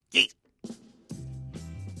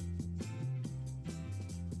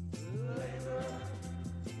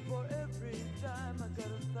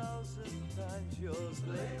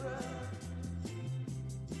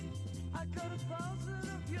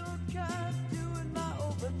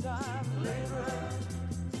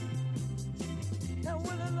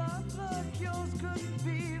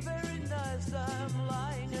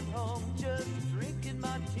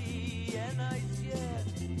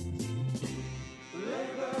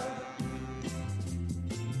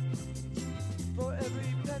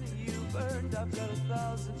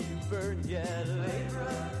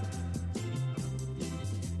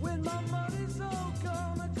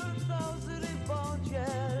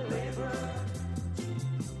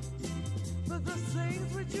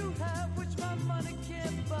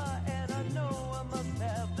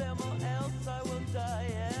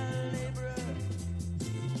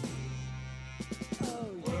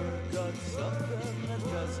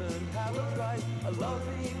a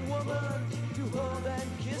loving woman to hold and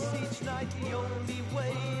kiss each night. The only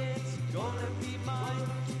way it's gonna be mine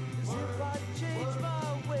is if I change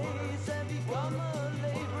my ways and become a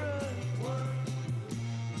laborer.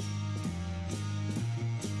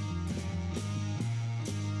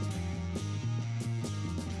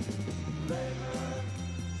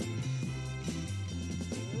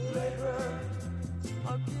 Laborer,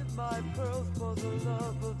 I'll give my pearls for the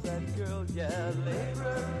love of that girl, yeah,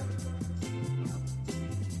 laborer.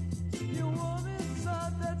 You warm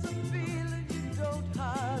inside, that's a feeling you don't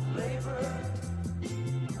hide, laborer.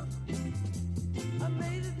 I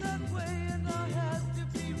made it that way and I had to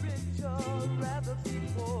be rich, or rather be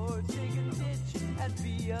poor, dig a ditch and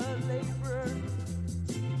be a laborer.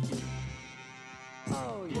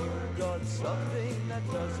 Oh, you got something that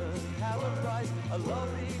doesn't have a price, a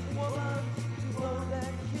loving woman to hold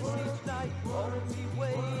and kiss each night. Only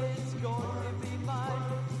way it's going to be mine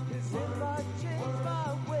is if I change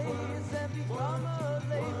my ways and become a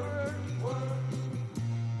laborer.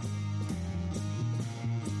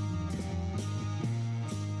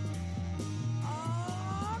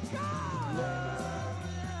 Oh, God!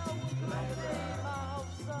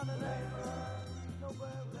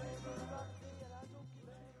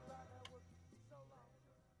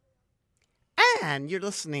 And you're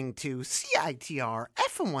listening to CITR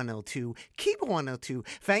FM 102, Kiba 102,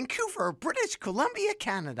 Vancouver, British Columbia,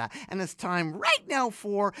 Canada. And it's time right now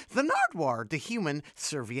for the Nardwuar, the Human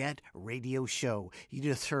Serviette Radio Show. You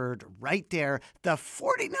just heard right there the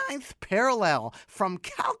 49th parallel from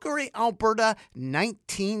Calgary, Alberta,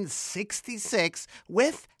 1966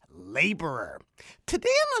 with Laborer. Today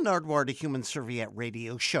on the Nardwuar, the Human Serviette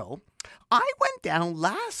Radio Show, I went down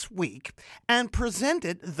last week and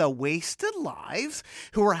presented the Wasted Lives,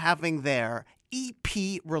 who are having their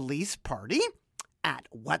EP release party at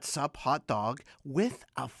What's Up Hot Dog with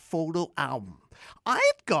a photo album. I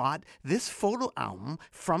had got this photo album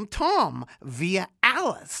from Tom via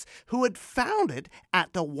Alice, who had found it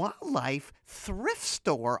at the Wildlife Thrift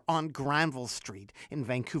Store on Granville Street in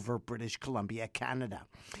Vancouver, British Columbia, Canada.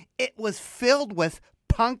 It was filled with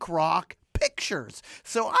punk rock pictures.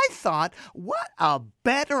 So I thought, what a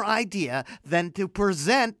better idea than to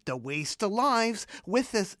present the Wasted Lives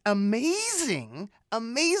with this amazing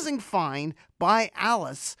find by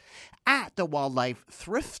Alice at the Wildlife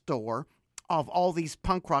Thrift Store of all these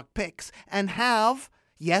punk rock pics and have,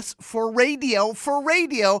 yes, for radio,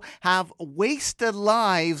 have Wasted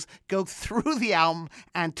Lives go through the album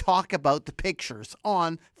and talk about the pictures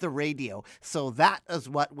on the radio. So that is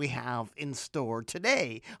what we have in store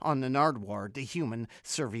today on the Nardwuar, the Human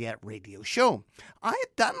Serviette Radio Show. I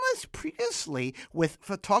had done this previously with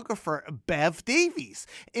photographer Bev Davies.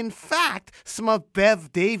 In fact, some of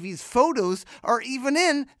Bev Davies' photos are even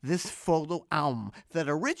in this photo album that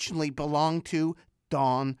originally belonged to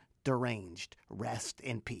Dawn Deranged. Rest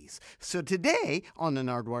in peace. So today on the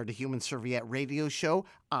Nardwuar, the Human Serviette Radio Show,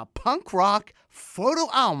 a punk rock photo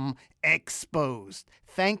album exposed.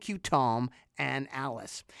 Thank you, Tom and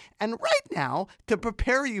Alice. And right now, to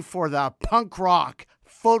prepare you for the punk rock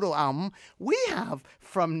photo album, we have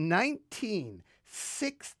from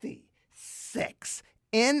 1966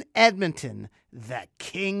 in Edmonton, the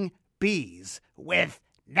King Bees with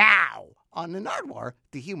Now on the Nardwuar,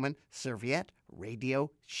 the Human Serviette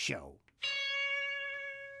Radio Show.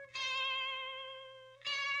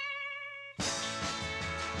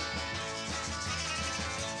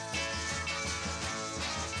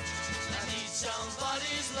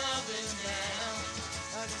 Somebody's loving now.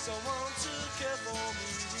 I need someone to care for me.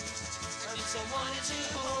 I need someone to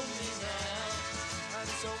hold me now. I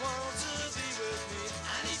need someone to be with me.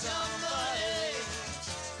 I need somebody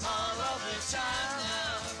all of the time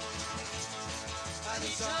now. I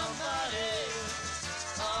need somebody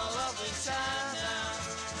all of the time now.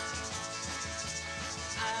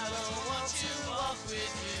 I don't want to walk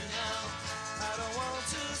with you now. I don't want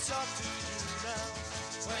to talk to you now.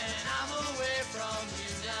 When I'm away from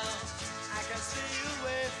you now, I can stay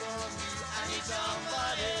away from you. I need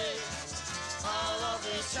somebody all of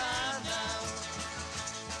the time now.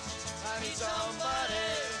 I need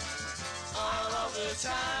somebody all of the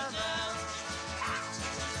time now.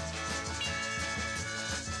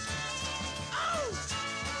 Oh!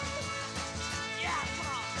 Yeah,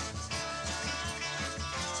 come on.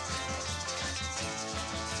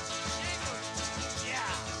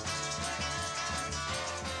 Yeah.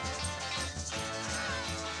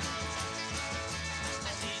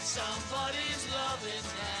 Somebody's loving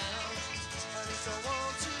now. I need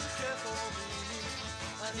someone to care for me.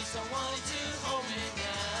 I need someone to hold me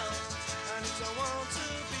now. I need someone to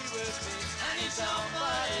be with me. I need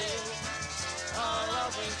somebody all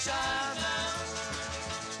of the time now.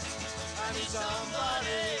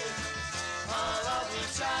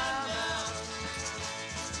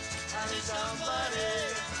 somebody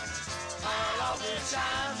all of the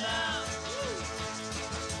time now.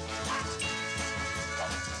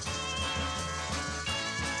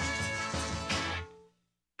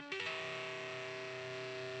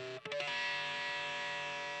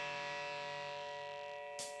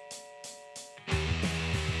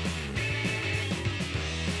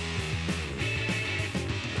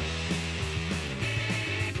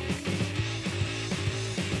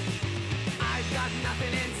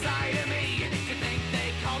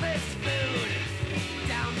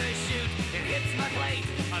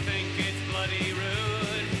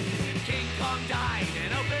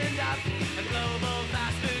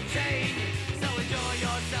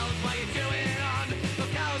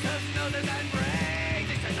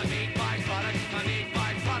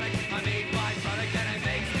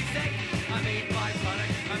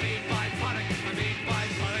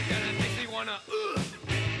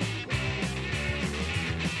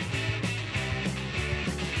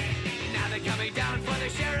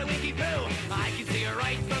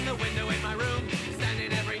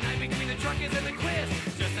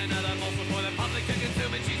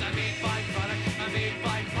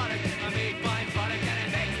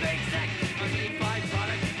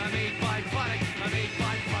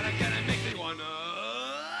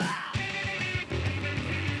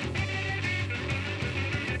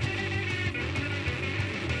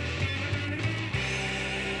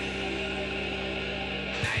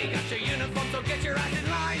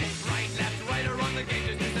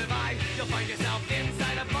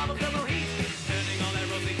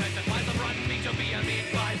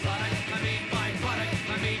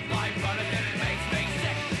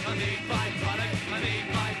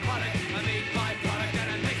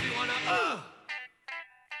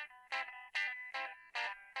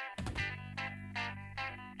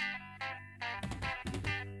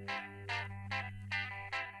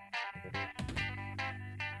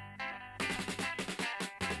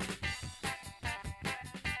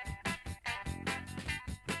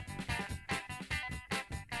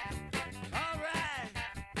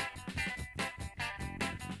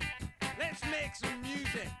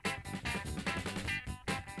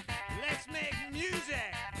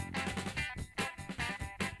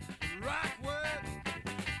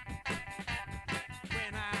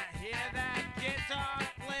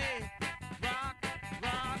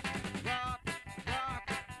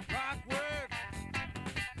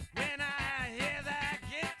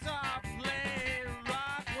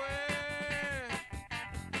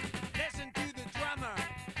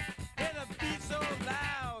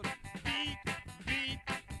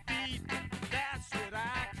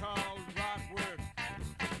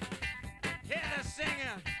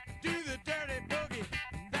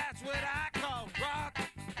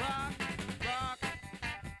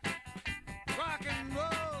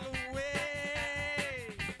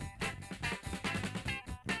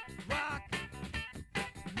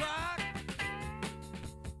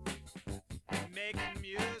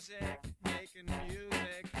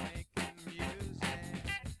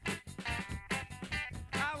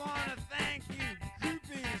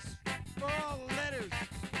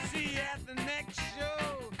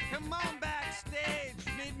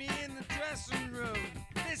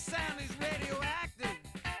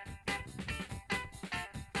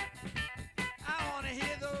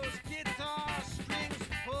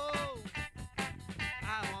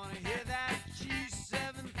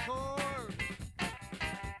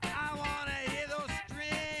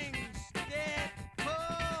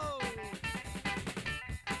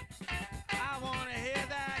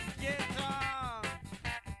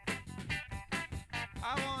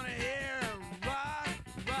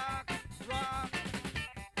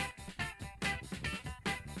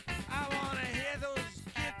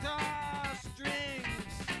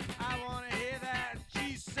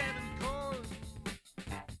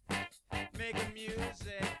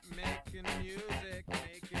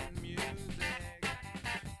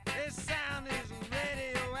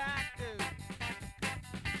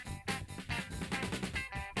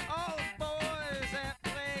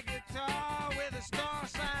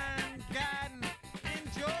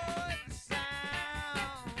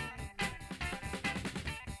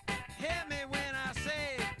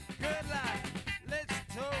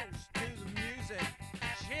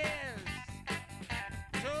 Cheers.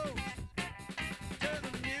 Toast to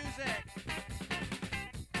the music.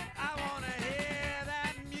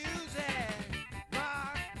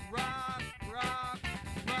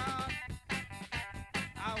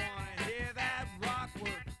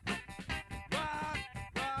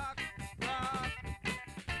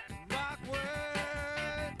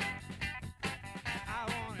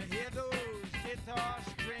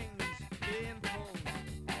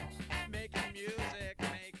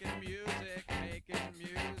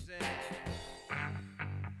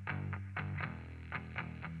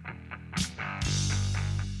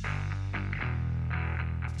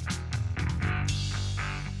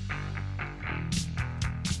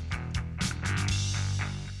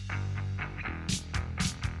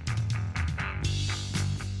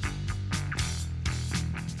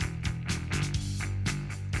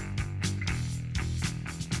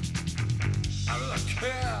 really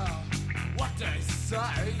care what they say.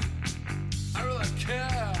 I really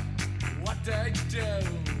care what they do.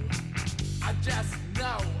 I just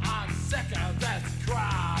know I'm sick of this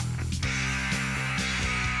crap.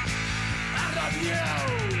 I love you.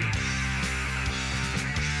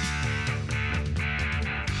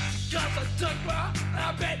 Cause I took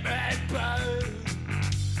my baby blue.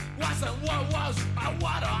 Wasn't what was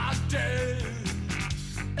what I did.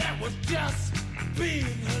 It was just being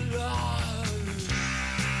alive.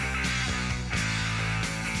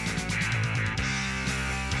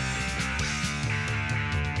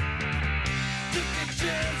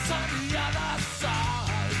 Chance on the other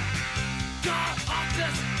side. Got on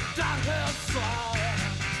this downhill slide.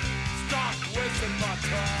 Stop wasting my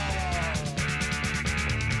time.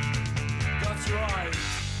 That's right.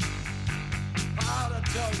 How to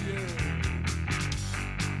tell you.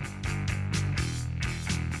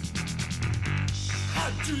 I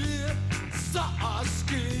dream saw a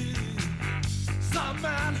ski. Some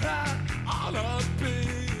man had on a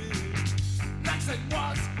beat. Next thing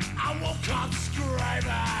was I woke up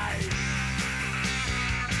screaming.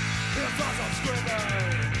 Here goes I'm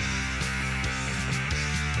screaming.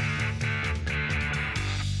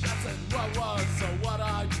 That's it, what was what I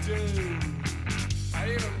do. I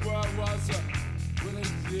even what was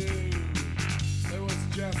with you. It was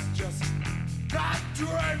just not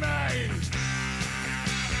dreaming.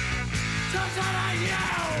 Just out of you.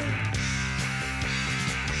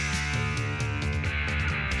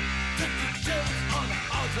 On the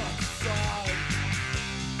other side,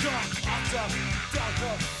 come on the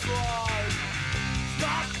darker side.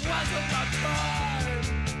 Stop wasting my time.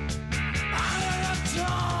 Out of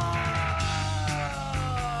time.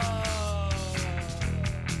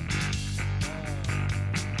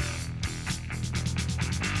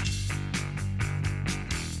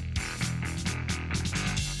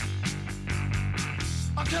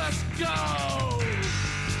 Okay, let's go.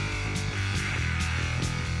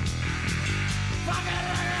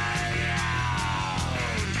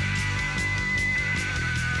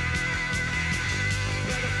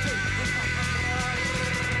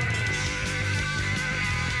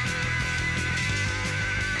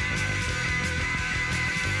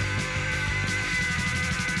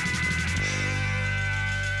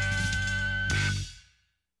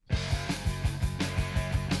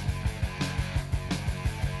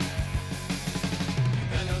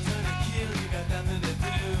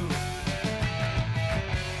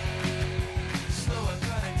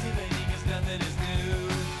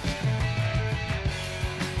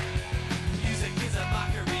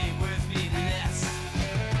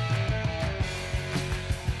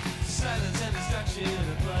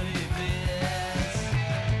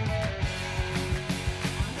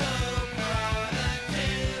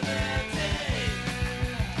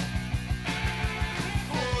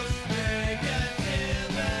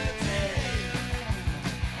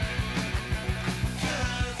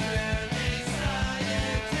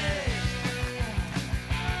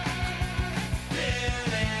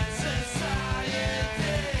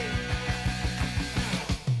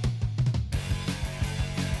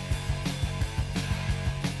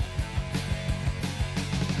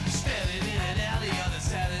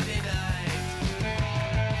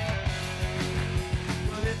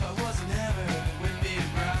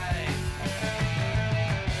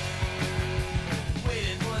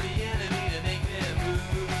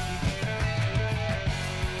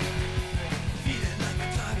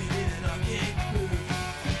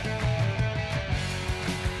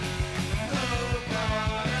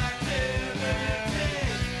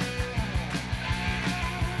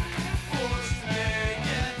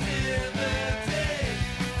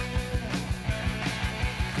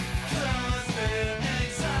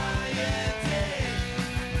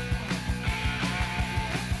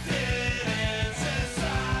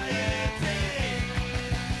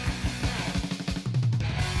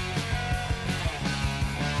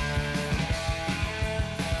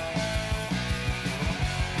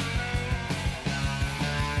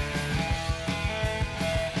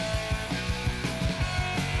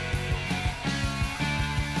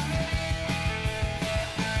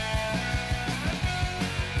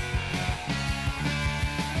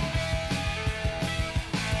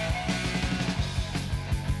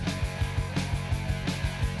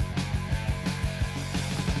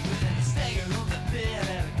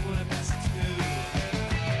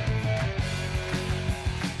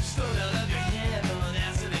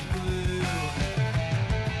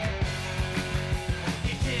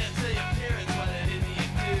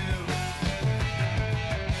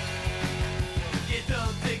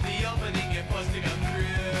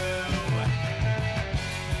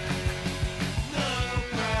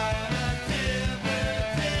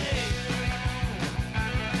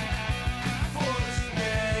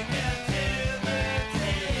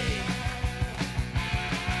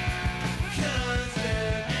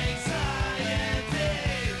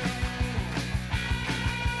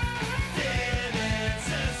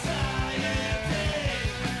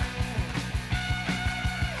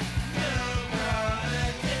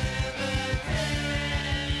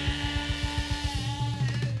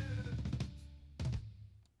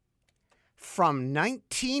 from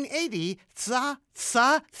 1980, Pizza,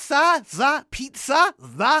 the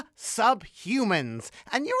Subhumans.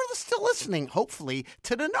 And you're still listening, hopefully,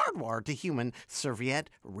 to the Nardwuar, the Human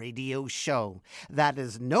Serviette radio show. That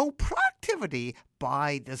is No Productivity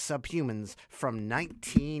by the Subhumans from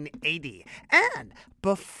 1980. And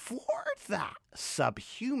before that,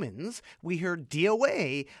 Subhumans, we heard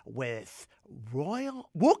DOA with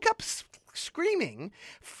Woke Up Screaming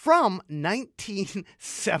from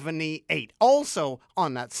 1978. Also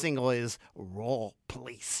on that single is Roll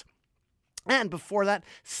Police. And before that,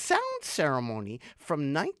 Sound Ceremony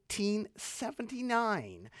from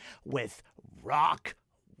 1979 with Rock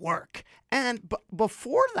Work. And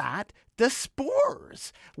before that, The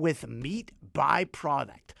Spores with Meat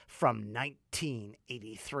Byproduct from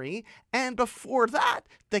 1983. And before that,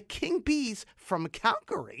 The King Bees from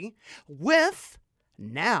Calgary with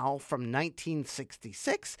Now from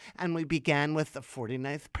 1966. And we began with the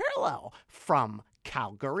 49th Parallel from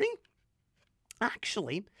Calgary.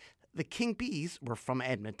 Actually, the King Bees were from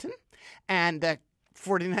Edmonton, and the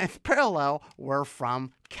 49th Parallel were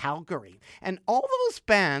from Calgary. And all those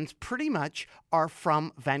bands pretty much are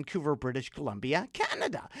from Vancouver, British Columbia,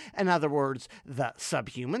 Canada. In other words, the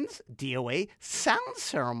Subhumans, DOA, Sound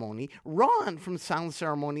Ceremony. Ron from Sound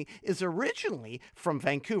Ceremony is originally from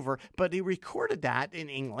Vancouver, but he recorded that in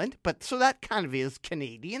England. But so that kind of is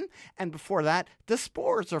Canadian. And before that, the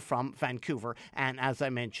Spores are from Vancouver. And as I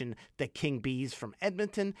mentioned, the King Bees from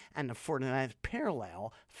Edmonton and the 49th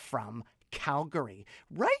Parallel from Calgary.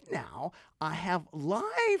 Right now, I have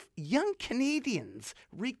live Young Canadians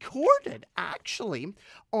recorded actually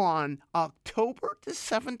on October the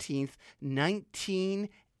 17th,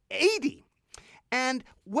 1980. And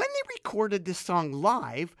when they recorded this song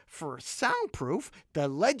live for Soundproof, the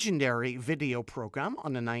legendary video program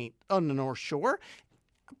on the North Shore,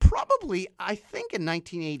 probably, I think, in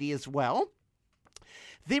 1980 as well,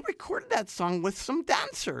 they recorded that song with some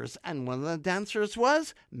dancers, and one of the dancers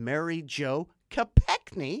was Mary Jo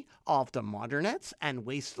Kopechne of the Modernettes and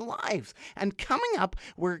Wasted Lives. And coming up,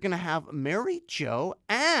 we're going to have Mary Jo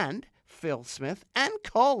and Phil Smith and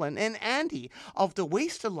Colin and Andy of the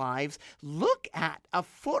Wasted Lives look at a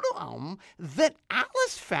photo album that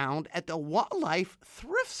Alice found at the Wildlife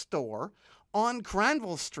Thrift Store on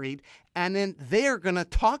Granville Street, and then they're going to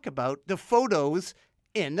talk about the photos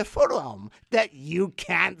in the photo album that you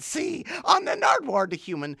can't see on the Nardwuar, the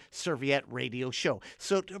Human Serviette radio show.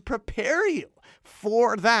 So to prepare you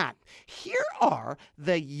for that, here are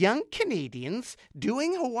the Young Canadians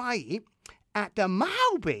doing Hawaii at the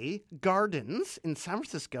Mahau Bay Gardens in San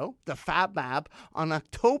Francisco, the Fab Mab, on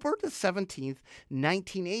October the 17th,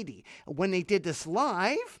 1980. When they did this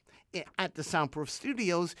live at the Soundproof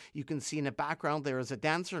Studios, you can see in the background there is a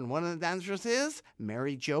dancer, and one of the dancers is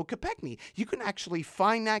Mary Jo Kopechne. You can actually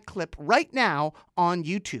find that clip right now on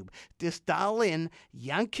YouTube. Just dial in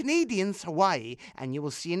Young Canadians Hawaii, and you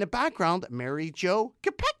will see in the background Mary Jo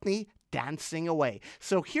Kopechne dancing away.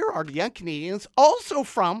 So here are the Young Canadians, also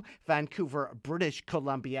from Vancouver, British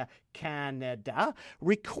Columbia, Canada,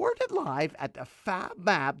 recorded live at the Fab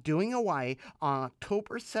Mab doing Hawaii on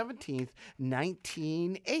October 17th,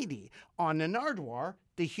 1980 on the Nardwuar,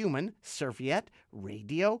 the Human Serviette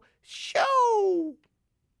radio show.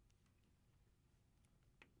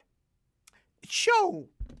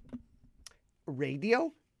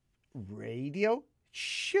 Radio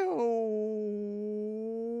show.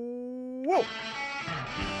 Whoa.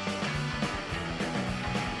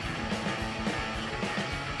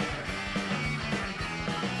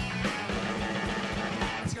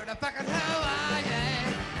 Let's go to fucking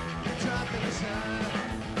Hawaii, drunk in the sun.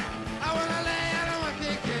 I wanna lay out on my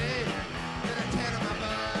pinky, then I tan on my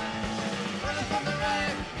butt. Running from the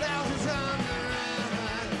rain, thousands on the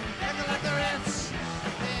run, acting like the Ritz,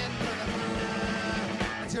 in for the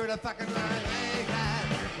fun. Let's go to fucking Hawaii, guys,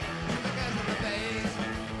 the guys on the base.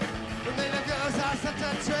 The native girls are such a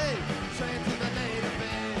trade, straight to the native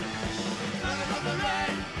base. Running from the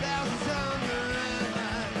rain, thousands on the run,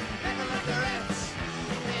 acting like the Ritz.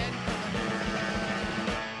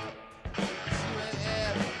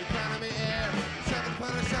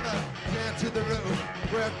 To the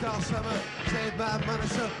roof, worked all summer, saved my money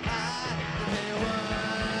so I can pay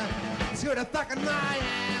one. Let's go to fucking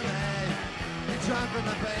Miami, get drunk on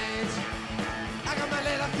the beach. I got my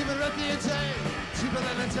little Cuban refugee, cheaper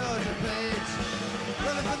than a Georgia beach.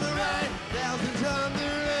 Running from the rain, thousands on the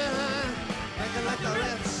run, making like the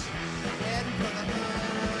Ritz, heading for the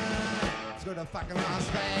fun. Let's go to fucking Las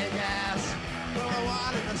Vegas, throw a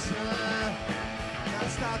water in the sun. Gotta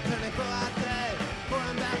start 24-hour day,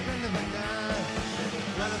 pouring back into the gun.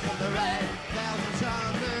 Running from the rain, thousands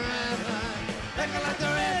on the run, making like the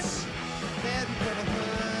Ritz,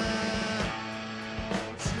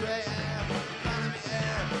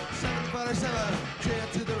 summer, cheer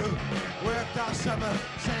to the roof. Worked all summer,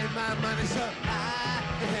 saved my money so I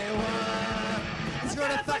can work. It's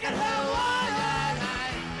gonna fucking Hawaii.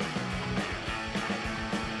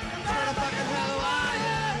 It's gonna fucking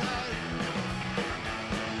Hawaii.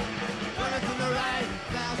 Running from the right,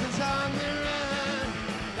 thousands on the run.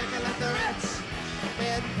 They can let the rats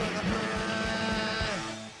bid for the fun.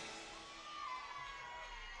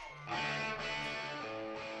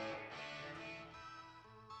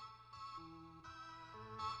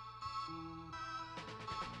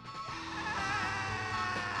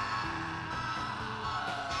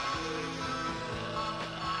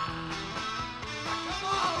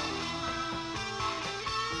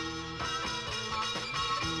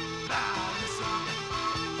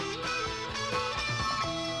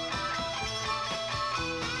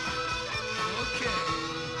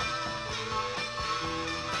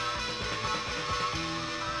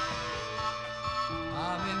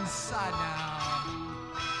 Inside now.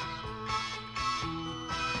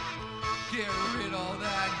 Get rid of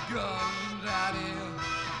that gun, daddy.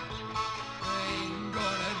 They ain't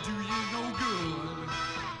gonna do you no good.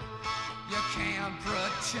 You can't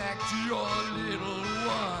protect your little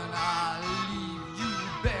one. I'll leave you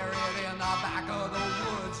buried in the back of the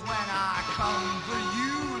woods when I come for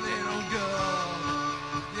you, little girl.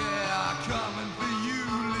 Yeah, coming for you,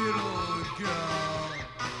 little girl.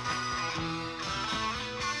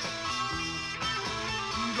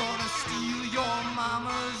 Your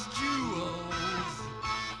mama's jewels.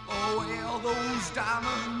 Oh, well, those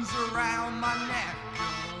diamonds around my neck.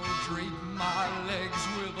 Oh, drape my legs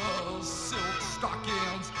with silk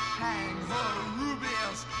stockings. Hang her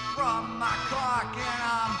rubies from my cock. And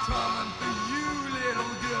I'm coming for you,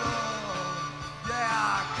 little girl.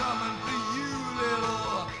 Yeah, coming for you,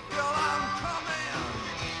 little girl. I'm coming.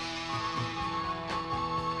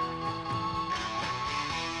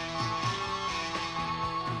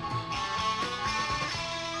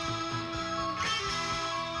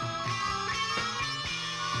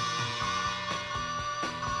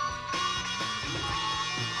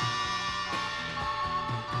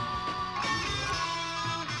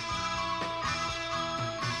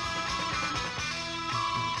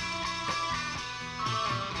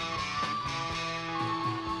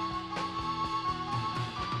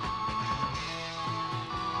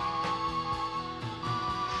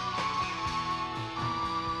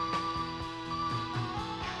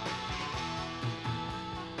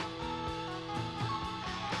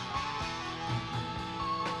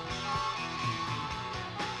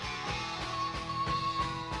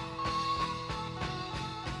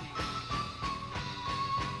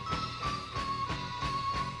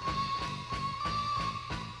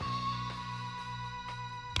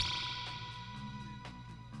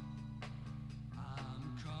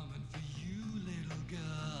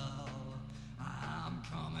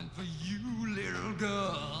 For you, little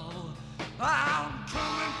girl. I'm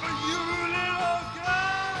coming for you, little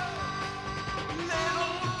girl.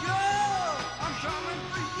 Little girl, I'm coming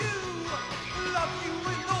for you. Love you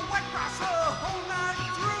with the wet grass the whole night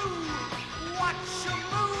through. Watch your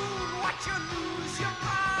moon, watch you lose your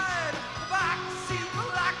pride. Backseat,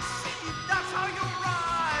 black seat, that's how you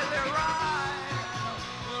ride. They ride,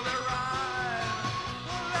 well, they ride,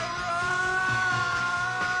 well, they ride.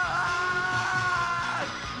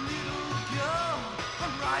 Little girl,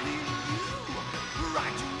 I'm riding you, riding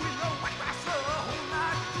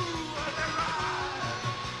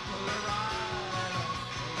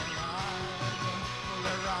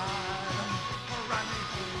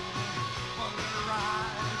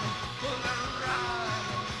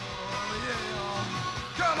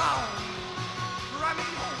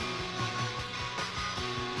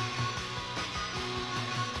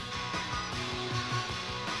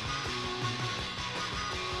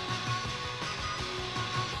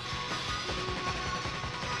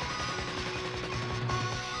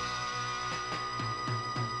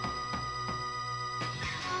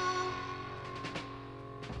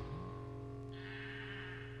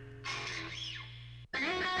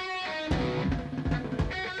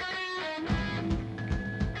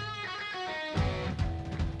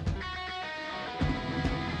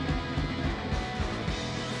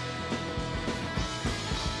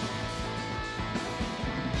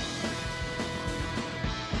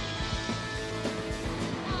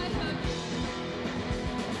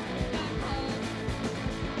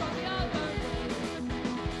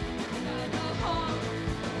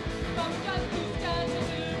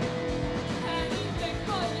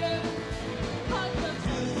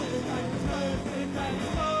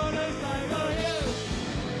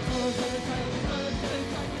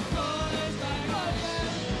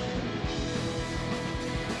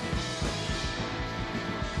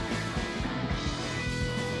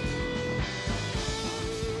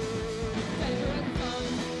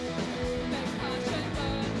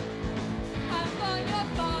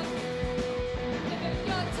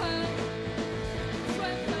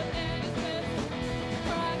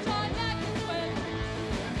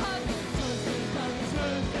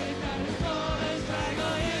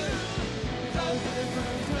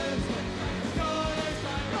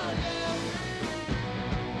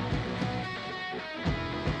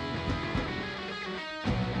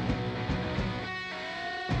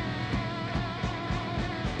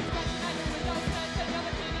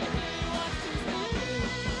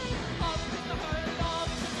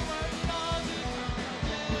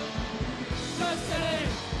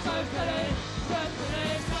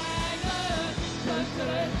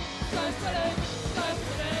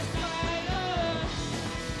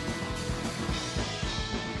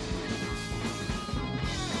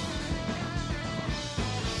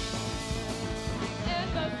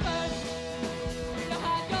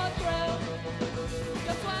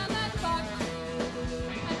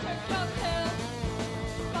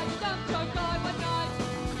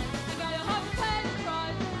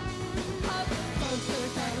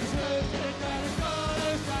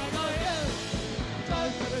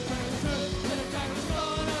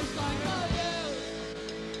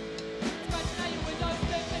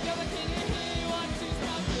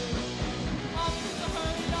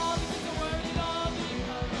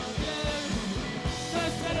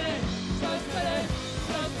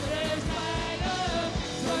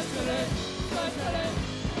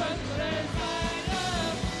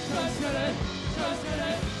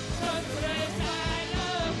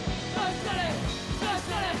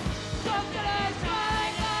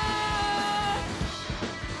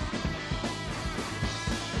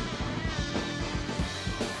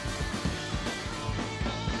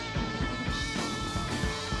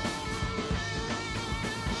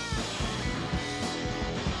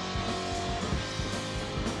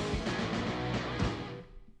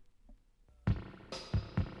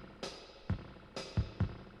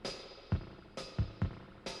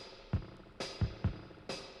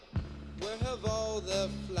Where have all the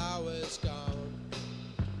flowers gone?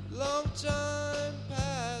 Long time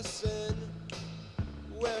passing.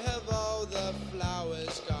 Where have all the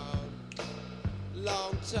flowers gone?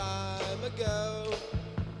 Long time ago.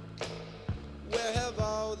 Where have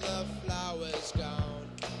all the flowers gone?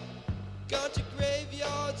 Gone to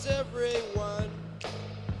graveyards, everyone.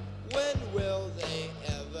 When will they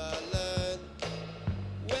ever learn?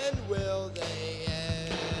 When will they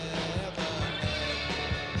ever learn?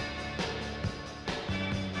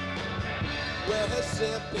 Where has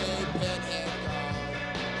Zippy Pinhead gone?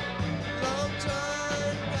 Long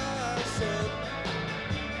time passing.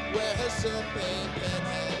 Where has Zippy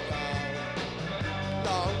Pinhead gone?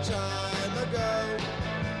 Long time ago.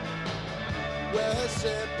 Where has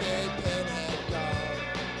Zippy Pinhead gone?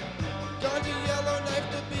 Gone to Yellowknife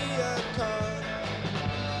to be a con.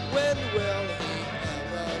 When will he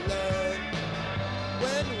ever learn?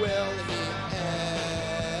 When will he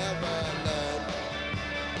ever learn?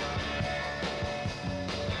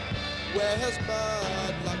 Where has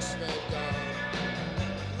Bud Luxford gone?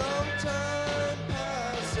 Long time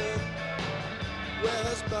passing. Where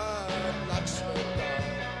has Bud Luxford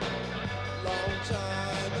gone? Long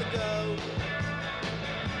time ago.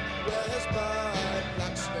 Where has Bud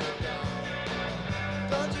Luxford gone?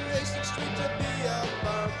 Gone to Hastings Street to be a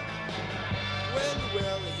bum. When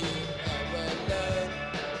will he ever learn?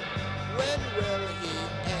 When will he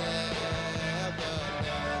ever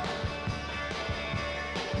learn?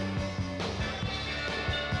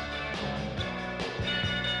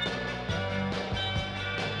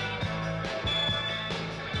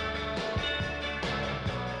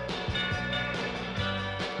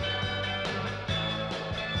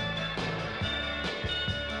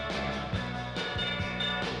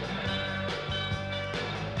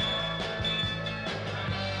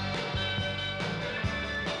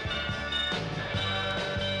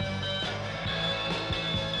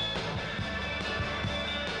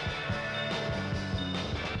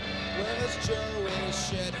 Where has Joey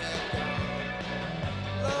Shithead gone?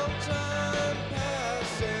 Long time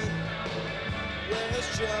passing. Where has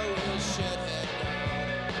Joey Shithead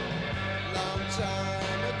gone? Long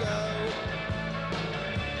time ago.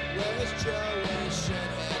 Where has Joey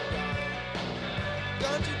Shithead gone?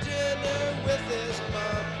 Gone to dinner with his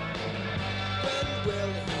mom. When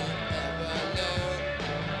will he ever learn?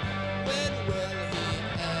 When will he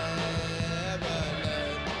ever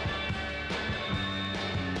learn?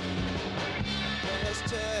 Where has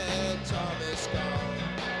Ted Thomas gone?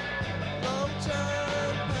 Long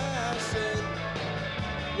time passing.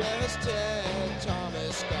 Where has Ted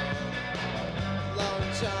Thomas gone? Long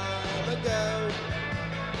time ago.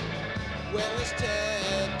 Where has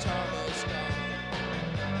Ted Thomas gone?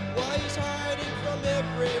 Why he's hiding from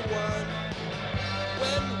everyone?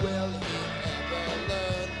 When will he ever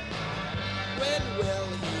learn? When will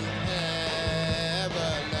he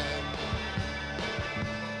ever learn?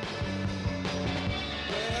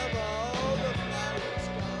 Where have all the flowers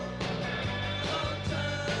gone? Long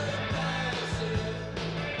time passing.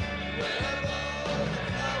 Where have all the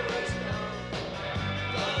flowers gone?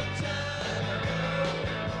 Long time ago.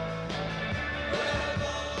 Where have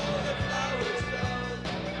all the flowers gone?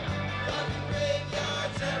 Gone to graveyards.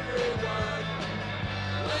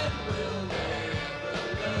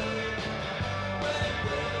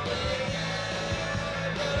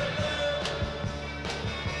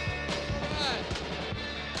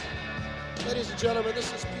 gentlemen,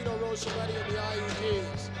 this is Pino Rosametti and the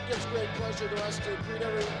IUDs. It gives great pleasure to us to greet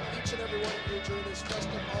each and every one of you during this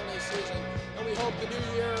festive holiday season. And we hope the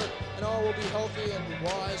new year and all will be healthy and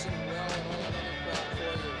wise and well and all that other crap for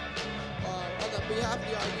you. On behalf of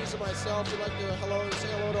the IUDs and myself, we'd like to say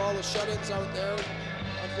hello to all the shut-ins out there.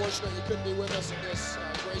 Unfortunately, you couldn't be with us in this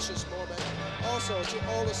gracious moment. Also, to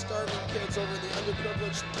all the starving kids over in the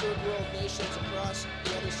underprivileged third world nations across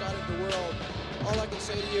the other side of the world, all I can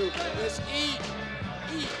say to you is eat,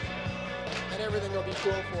 and everything will be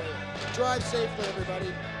cool for you. Drive safely,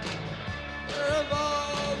 everybody. Where have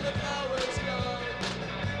all the flowers gone?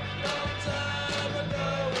 Long time ago.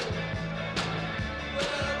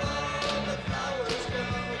 Where have all the flowers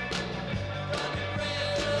gone? Running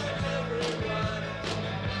red, everyone.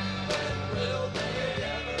 When will they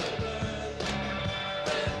ever learn?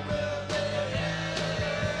 When will they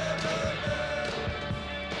ever learn?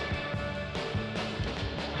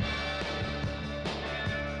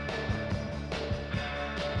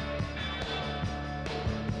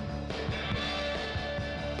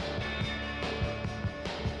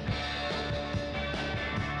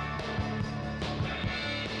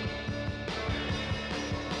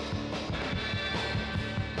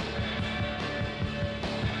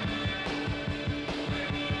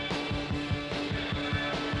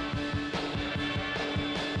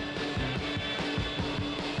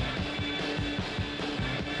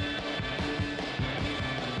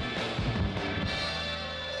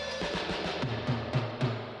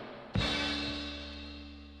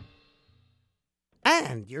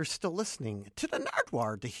 And you're still listening to the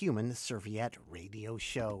Nardwuar, the Human Serviette Radio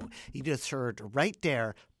Show. You just heard right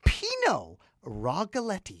there, Pino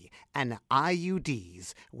Rogaletti and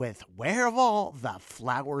IUDs with Where Have All the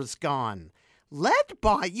Flowers Gone? Led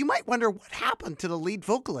by, you might wonder what happened to the lead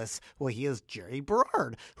vocalist. Well, he is Jerry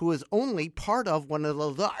Berard, who is only part of one of the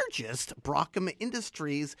largest Brockham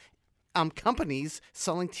Industries companies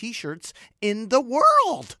selling T-shirts in the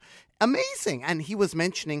world. Amazing. And he was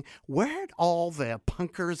mentioning, where'd all the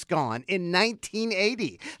punkers gone in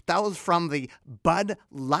 1980? That was from the Bud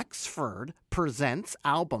Luxford Presents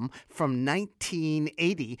album from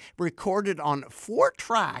 1980, recorded on 4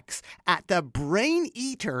 tracks at the Brain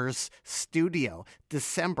Eaters studio,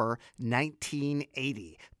 December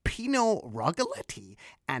 1980. Pino Rogaletti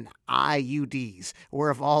and IUDs,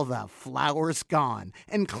 Where Have All the Flowers Gone,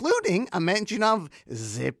 including a mention of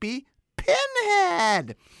Zippy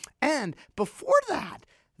Pinhead. And before that,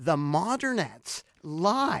 the Modernettes,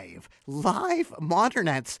 live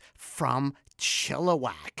Modernettes from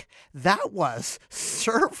Chilliwack. That was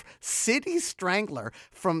Surf City Strangler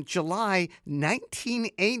from July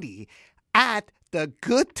 1980 at the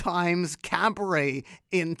Good Times Cabaret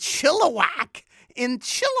in Chilliwack. In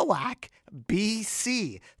Chilliwack,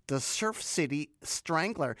 BC, the Surf City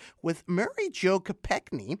Strangler with Mary Jo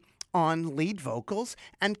Kopechne on lead vocals,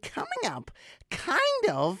 and coming up, kind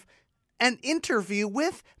of an interview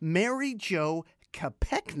with Mary Jo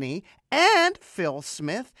Kopechne and Phil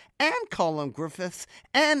Smith and Colin Griffiths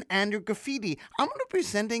and Andrew Graffiti. I'm going to be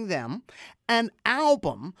presenting them an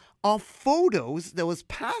album of photos that was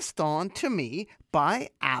passed on to me by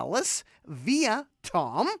Alice via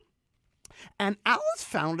Tom. And Alice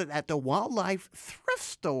found it at the Wildlife Thrift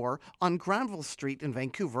Store on Granville Street in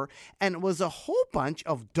Vancouver, and it was a whole bunch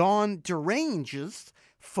of Dawn Derange's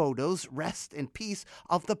photos, rest in peace,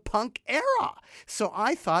 of the punk era. So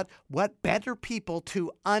I thought, what better people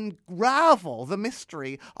to unravel the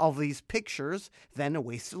mystery of these pictures than A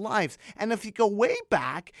Wasted Lives? And if you go way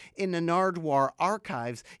back in the Nardwuar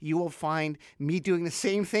archives, you will find me doing the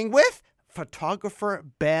same thing with photographer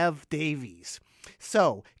Bev Davies.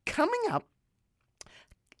 So, coming up,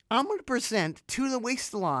 I'm going to present to the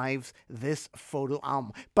Wasted Lives this photo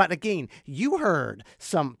album. But again, you heard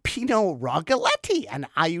some Pino Rogaletti and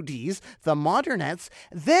IUDs, the Modernettes,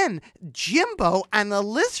 then Jimbo and the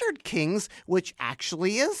Lizard Kings, which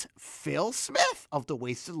actually is Phil Smith of the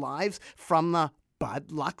Wasted Lives from the Bud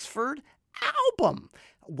Luxford album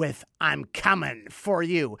with I'm Coming For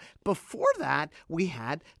You. Before that, we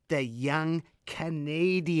had the Young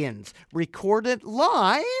Canadians, recorded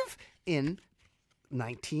live in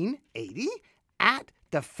 1980 at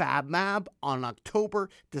the Fab Mab on October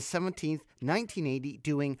the 17th, 1980,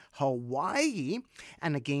 doing Hawaii.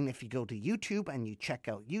 And again, if you go to YouTube and you check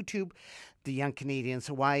out YouTube, the Young Canadians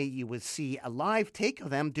Hawaii, you would see a live take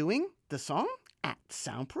of them doing the song at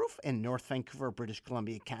Soundproof in North Vancouver, British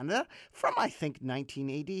Columbia, Canada, from I think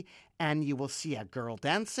 1980, and you will see a girl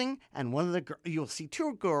dancing, and you'll see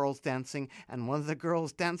 2 girls dancing, and one of the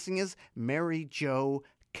girls dancing is Mary Jo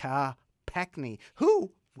Kopechne,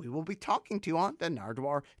 who we will be talking to on the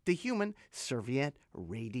Nardwuar, the Human Serviette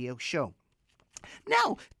Radio Show.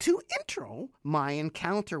 Now, to intro my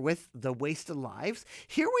encounter with the Wasted Lives,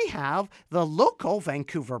 here we have the local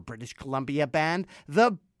Vancouver, British Columbia band,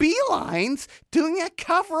 the Beelines, doing a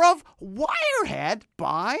cover of Wirehead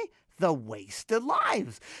by the Wasted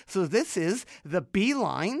Lives. So this is the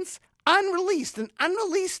Beelines an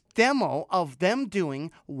unreleased demo of them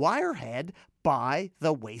doing Wirehead by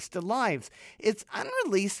the Wasted Lives. It's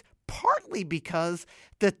unreleased partly because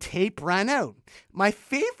the tape ran out. My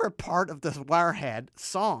favorite part of this Wirehead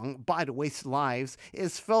song by the Wasted Lives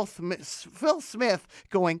is Phil Smith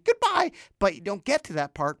going goodbye, but you don't get to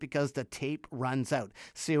that part because the tape runs out.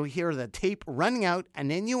 So you'll hear the tape running out, and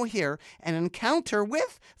then you'll hear an encounter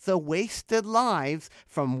with the Wasted Lives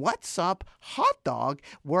from What's Up Hot Dog,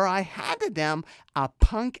 where I handed them a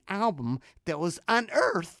punk album that was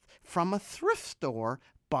unearthed from a thrift store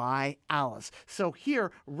by Alice. So here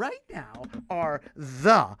right now are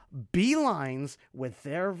the Beelines with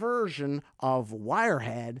their version of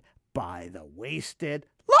Wirehead by the Wasted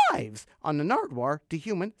Lives on the Nardwuar to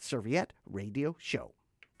Human Serviette Radio Show.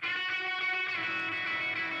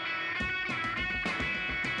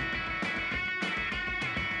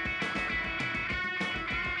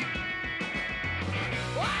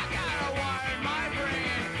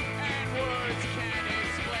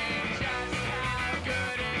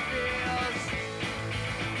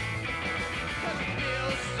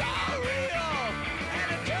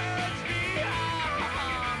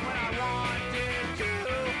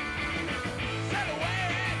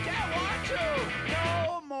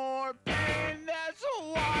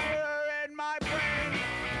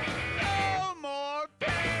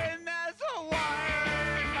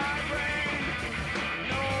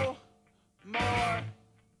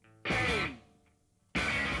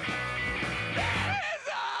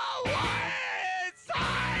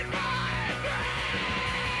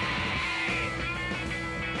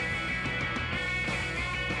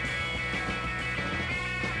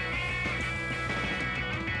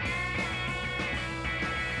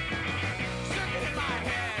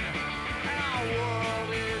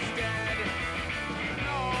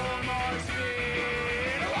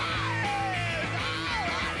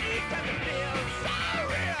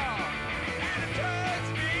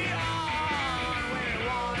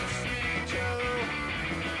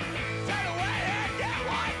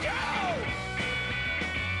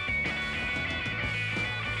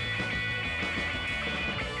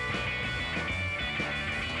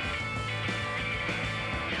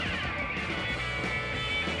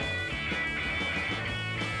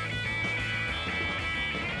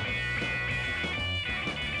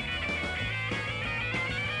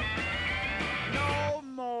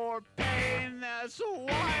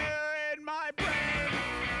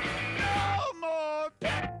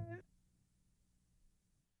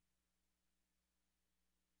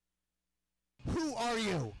 Who are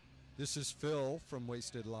you? This is Phil from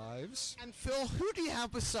Wasted Lives. And Phil, who do you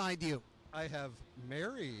have beside you? I have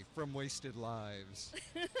Mary from Wasted Lives.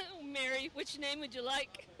 Mary, which name would you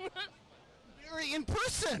like? Mary in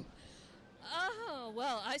person. Oh,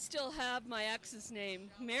 well, I still have my ex's name,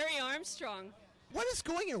 Mary Armstrong. What is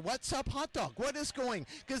going here? What's up, Hot Dog? What is going?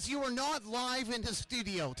 Because you are not live in the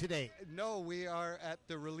studio today. No, we are at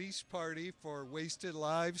the release party for Wasted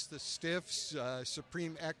Lives, the Stiffs,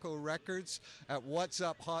 Supreme Echo Records at What's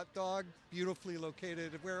Up Hot Dog, beautifully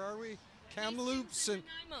located. Where are we? Kamloops and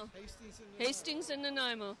Hastings and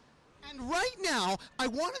Nanaimo. And right now, I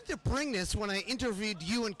wanted to bring this when I interviewed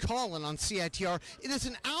you and Colin on CITR. It is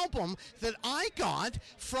an album that I got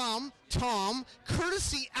from Tom,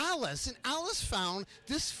 courtesy Alice. And Alice found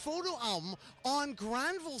this photo album on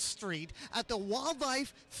Granville Street at the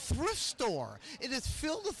Wildlife Thrift Store. It is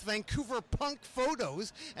filled with Vancouver punk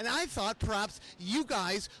photos, and I thought perhaps you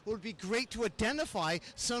guys would be great to identify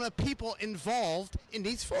some of the people involved in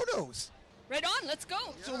these photos. Right on, let's go.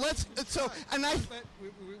 And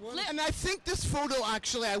I think this photo,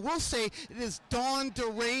 actually, I will say, it is Dawn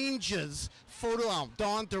Derange's photo album.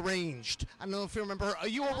 Dawn Deranged. I don't know if you remember her.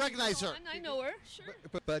 You will recognize her. I know her, sure.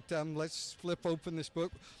 But let's flip open this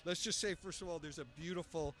book. Let's just say, first of all, there's a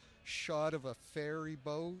beautiful shot of a ferry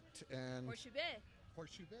boat and Horseshoe Bay.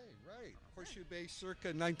 Horseshoe Bay, right? Horseshoe Bay, circa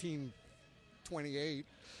 1928.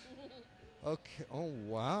 Okay. Oh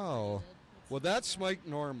wow. Well, that's Mike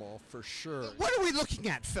Normal for sure. What are we looking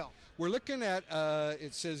at, Phil? We're looking at,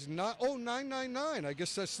 it says, 999. I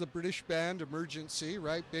guess that's the British band Emergency,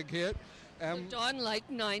 right? Big hit. Dawn like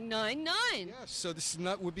 999. Yes, so this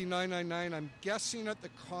would be 999. I'm guessing at the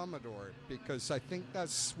Commodore because I think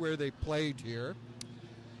that's where they played here.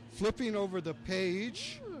 Flipping over the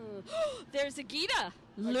page. There's a Gita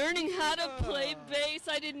learning how to play bass.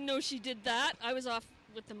 I didn't know she did that. I was off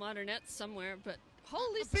with the Modernettes somewhere, but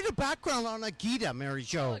holy... A bit of background on Agita, Mary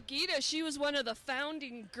Jo. Agita, she was one of the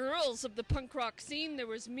founding girls of the punk rock scene. There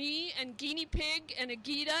was me and Guinea Pig and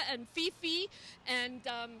Agita and Fifi and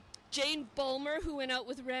Jane Bulmer, who went out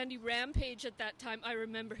with Randy Rampage at that time. I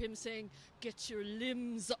remember him saying, "Get your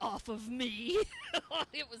limbs off of me."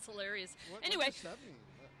 It was hilarious. Anyway, what does that mean?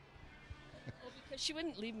 because she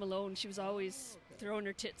wouldn't leave him alone. She was always throwing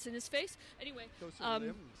her tits in his face. Anyway, Those are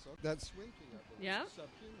limbs. That's Wimpy, I believe. yeah,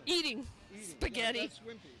 Subhuman. eating spaghetti. Yeah, that's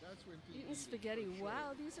Wimpy. That's Wimpy. Eating spaghetti. for sure.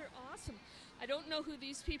 Wow, these are awesome. I don't know who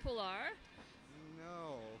these people are.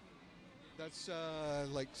 No. That's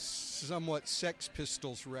like somewhat Sex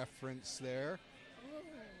Pistols reference there.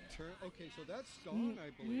 Okay, so that's Dawn,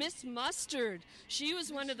 I believe. Miss Mustard. She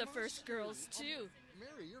was one of the first girls, too.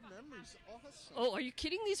 Mary, your memory's awesome. Oh, are you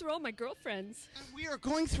kidding? These were all my girlfriends. And we are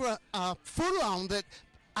going through a photo album that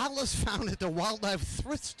Alice found at the Wildlife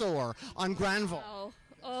Thrift Store on Granville. Wow.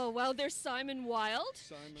 Oh, well, there's Simon Wilde.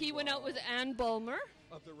 He went out with Ann Bulmer.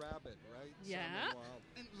 Of the rabbit, right? Yeah. Simon Wilde.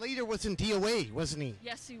 And later was in DOA, wasn't he?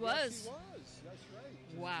 Yes, he Yes, was. he was. That's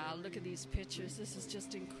right. Wow, look at these pictures. This is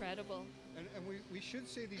just incredible. And we should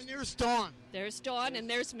say these And there's Dawn. There's Dawn, and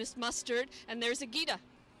there's Miss Mustard, and there's Agita.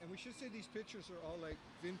 and we should say these pictures are all like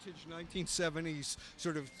vintage 1970s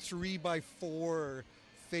sort of 3x4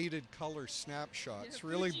 faded color snapshots. Yeah,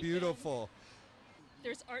 Really Fuji beautiful.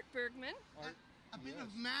 There's Art Bergman. A bit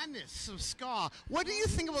of madness of ska. What do you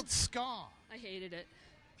think about ska? I hated it.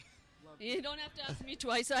 You don't have to ask me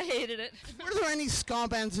twice. I hated it. Were there any ska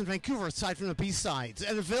bands in Vancouver aside from the B-sides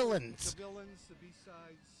and the Villains? The villains, the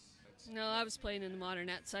B-sides. No, I was playing in the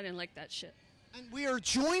Modernettes. I didn't like that shit. And we are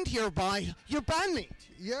joined here by your bandmate,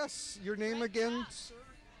 Yes, your name again?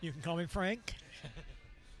 You can call me Frank.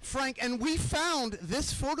 Frank. And we found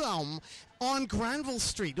this photo album on Granville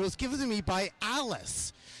Street. It was given to me by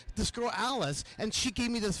Alice, this girl Alice, and she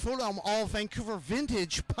gave me this photo album, all Vancouver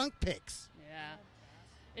vintage punk pics. Yeah.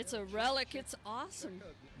 It's a relic. It's awesome.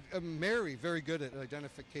 Mary, very good at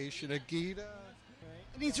identification. Agita.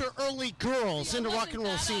 And these are early girls in the rock and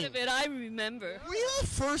roll Out scene. of it, I remember. Were you the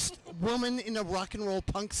first woman in the rock and roll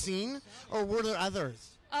punk scene, or were there others?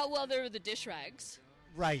 Well, there were the Dish Rags,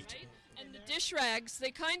 Right. right? And the Dish Rags,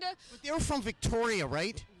 they kind of... But they were from Victoria,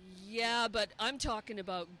 right? Yeah, but I'm talking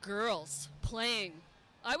about girls playing.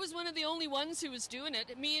 I was one of the only ones who was doing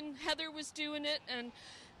it. Me and Heather was doing it, and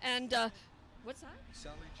what's that?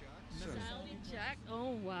 Sally Jackson. Sally Jack. Oh,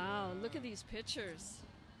 wow. Look at these pictures.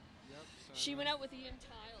 Yep, She went out with Ian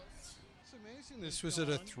Tiles. It's amazing. This was at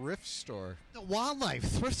a thrift store. The Wildlife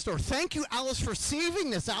Thrift Store. Thank you, Alice, for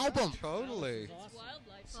saving this album. Totally. Wildlife.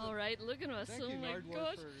 All right, look at us. Thank oh you, my Nardwuar,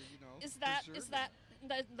 gosh. for, Is that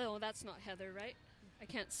preserving. no, that's not Heather, right? I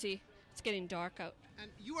can't see. It's getting dark out. And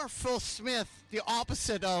you are Phil Smith, the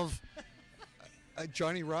opposite of...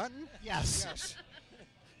 Johnny Rotten? Yes. Yes.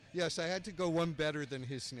 Yes, I had to go one better than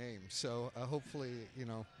his name, so hopefully,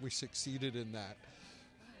 we succeeded in that.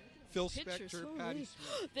 Phil Pictures. Spector, Holy. Patti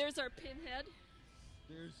Smith. There's our pinhead.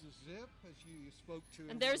 There's the Zip, as you spoke to.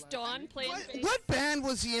 And there's last Dawn week. playing bass. What band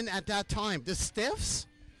was he in at that time? The Stiffs?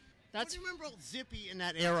 That's What do you remember about Zippy in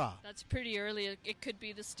that era? that's pretty early. It could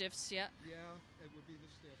be the Stiffs, yeah. Yeah, it would be the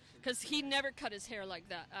Stiffs. Because he never cut his hair like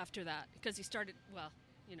that after that. Because he started, well,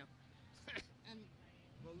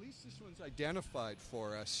 Well, at least this one's identified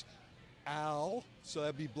for us. Al, so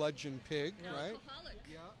that'd be Bludgeon Pig, right? Alcoholic.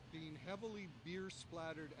 Yeah, being heavily beer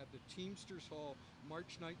splattered at the Teamsters Hall,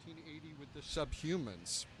 March 1980 with the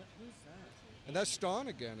Subhumans. Who's that? And that's Dawn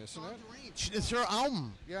again, isn't it? It's her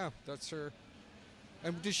album. Yeah, that's her.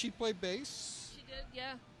 And did she play bass? She did,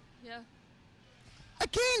 yeah. Yeah.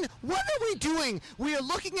 Again, what are we doing? We are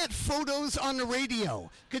looking at photos on the radio.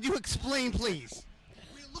 Could you explain, please?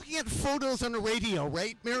 We're looking at photos on the radio,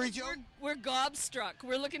 right, Mary Jo? We're gobstruck.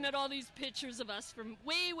 We're looking at all these pictures of us from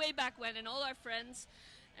way, way back when, and all our friends.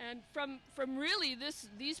 And from really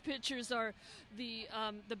these pictures are the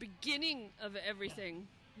beginning of everything.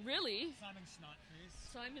 Really, Simon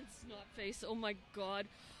Snotface. Simon Snotface. Oh my God.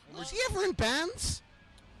 Was he ever in bands?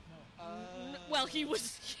 Well, he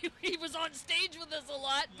was he was on stage with us a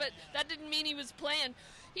lot, but that didn't mean he was playing.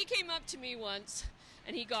 He came up to me once,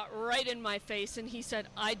 and he got right in my face, and he said,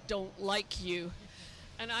 "I don't like you."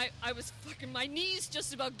 And I was fucking, my knees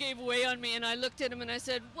just about gave way on me, and I looked at him and I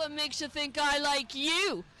said, "What makes you think I like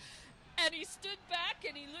you?" And he stood back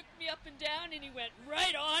and he looked me up and down and he went,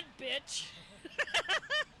 "Right on, bitch."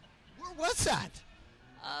 Where was that?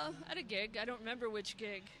 At a gig. I don't remember which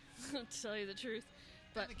gig, to tell you the truth.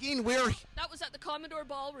 But Again, that was at the Commodore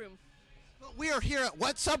Ballroom. we are here at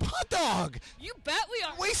What's Up Hot Dog. You bet we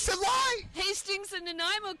are. Wasted Life. Hastings and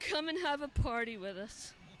Nanaimo, come and have a party with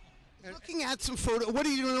us. Looking at some photo. What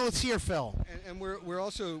do you notice here, Phil? And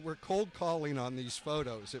we're cold calling on these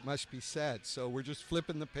photos. It must be said. So we're just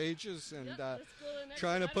flipping the pages and Let's go to the next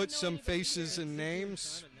trying one. to I put don't know some anybody faces here. and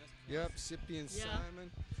names. Yep, Sippy and Yeah.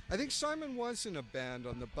 Simon. I think Simon was in a band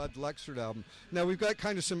on the Bud Luxford album. Now we've got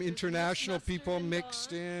kind of some international Mustard people and mixed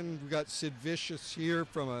Dawn. in. We've got Sid Vicious here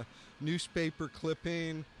from a newspaper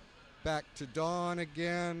clipping. Back to Dawn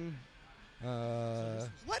again.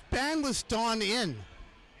 What band was Dawn in?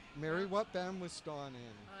 Mary, what band was Dawn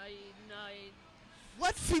in? I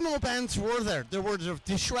What female bands were there? There were the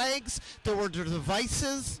Dishrags, there were the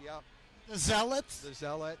Vices, Yep, the Zealots. the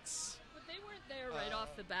Zealots. But they weren't there right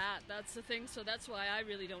off the bat. That's the thing. So that's why I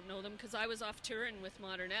really don't know them, because I was off touring with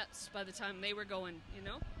Modernettes by the time they were going, you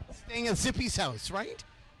know? Staying at Zippy's house, right?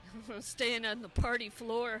 Staying on the party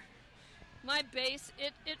floor. My base,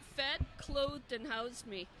 it fed, clothed, and housed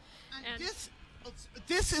me. And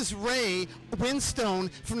This is Ray Winstone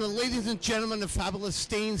from the Ladies and Gentlemen of Fabulous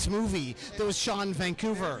Stains movie that was shot in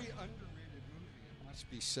Vancouver. Very underrated movie, it must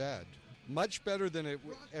be said. Much better than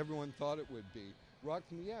everyone thought it would be.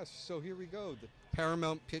 Yes, so here we go. The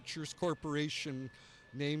Paramount Pictures Corporation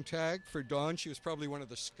name tag for Dawn. She was probably one of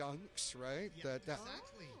the skunks, right? Exactly.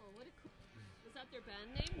 oh, what a cool... Was that their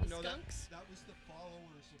band name, the Skunks? That was the followers.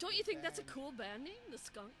 Don't you think that's a cool band name, the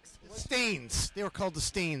Skunks? Stains. They were called the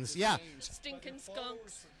Stains. Yeah. Stinking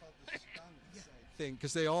Skunks. Thing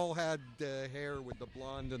because they all had hair with the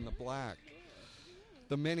blonde and the black.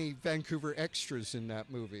 The many Vancouver extras in that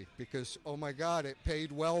movie because oh my God, it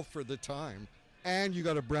paid well for the time, and you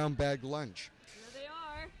got a brown bag lunch.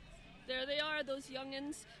 There they are, those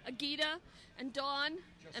youngins. Agita and Dawn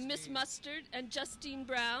and Miss Mustard and Justine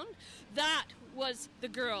Brown. That was the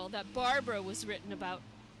girl that Barbara was written about.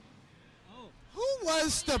 Who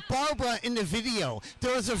was the Barbara in the video?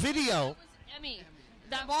 There was a video. That was Emmy.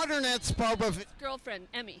 That Modernette's Barbara. girlfriend,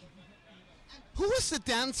 Emmy. Who was the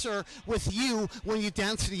dancer with you when you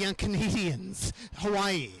danced for the Young Canadians?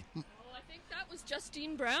 Hawaii. Oh, I think that was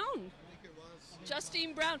Justine Brown.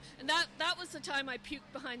 Justine Brown. And that was the time I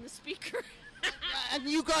puked behind the speaker. And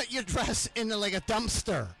you got your dress in like a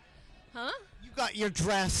dumpster. Huh? You got your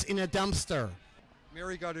dress in a dumpster.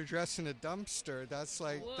 Mary got her dress in a dumpster. That's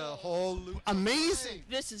like the Whoa. whole loop. Amazing.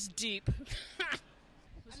 This is deep.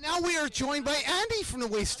 And now we are joined by Andy from the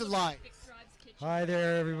Wasted Lives. Hi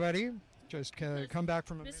there, everybody. Just come back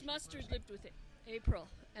from a Miss Mustard lived with April.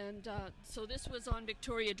 And so this was on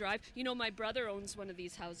Victoria Drive. You know, my brother owns one of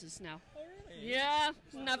these houses now. Oh, really? Yeah,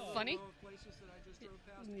 isn't that funny?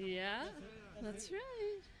 Yeah, that's right.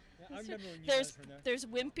 I remember when you There's guys were there. there's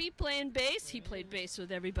Wimpy playing bass. He played bass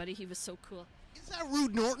with everybody. He was so cool. Is that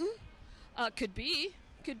Rude Norton? Could be.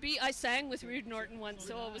 I sang with Rude Norton once,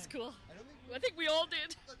 so it was cool. I think we all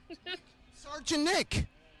did. Sergeant Nick.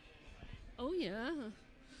 Oh yeah,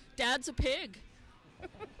 Dad's a pig.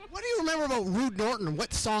 What do you remember about Rude Norton?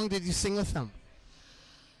 What song did you sing with him?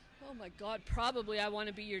 Oh my God, probably I Want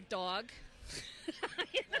to Be Your Dog.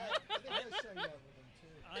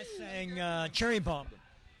 I sang Cherry Bomb.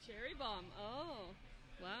 Cherry Bomb. Oh,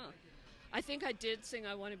 wow. I think I did sing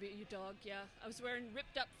I Want to Be Your Dog, yeah. I was wearing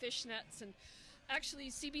ripped up fishnets, and actually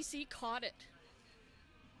CBC caught it.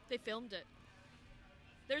 They filmed it.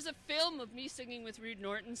 There's a film of me singing with Rude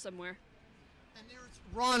Norton somewhere. And there's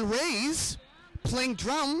Ron Reyes playing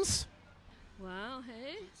drums. Wow,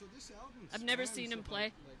 hey? So this album I've never spans seen him about, play.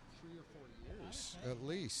 like 3 or 4 years at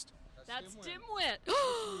least. That's Dimwit.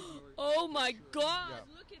 Oh my God!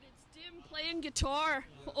 Yeah. Look at it, it's Dim playing guitar.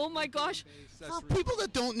 Oh my gosh! For people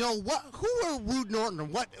that don't know, who are Rude Norton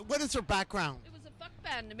and what is their background? It was a fuck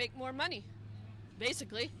band to make more money,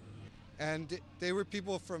 basically. And they were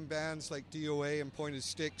people from bands like DOA and Pointed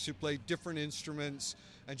Sticks who played different instruments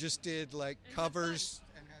and just did like And had covers.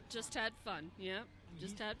 Just had fun. Yeah,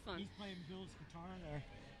 just had fun. He's playing Bill's guitar there.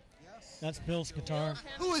 That's Bill's guitar.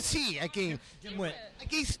 Who is he again? Dimwit.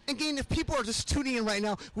 Again, if people are just tuning in right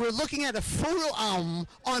now, we're looking at a photo album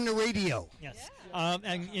on the radio. Yes.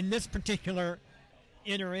 And in this particular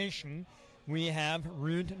iteration, we have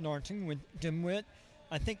Rude Norton with Dimwit.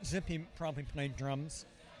 I think Zippy probably played drums.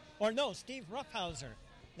 Or no, Steve Ruffhauser.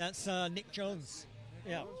 That's Nick Jones.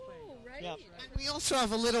 Yeah. Oh, right. Yeah. And we also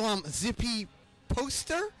have a little Zippy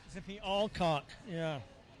poster. Zippy Alcott. Yeah.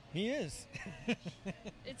 He is.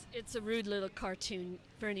 It's a rude little cartoon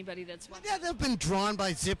for anybody that's Would watching. that have been drawn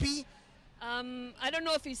by Zippy? I don't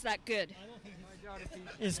know if he's that good.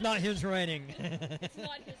 It's not his writing. It's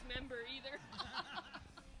not his member either.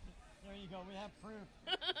 There you go. We have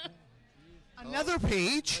proof. Another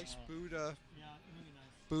page. Nice Buddha, Yeah, really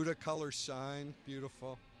nice. Buddha color sign,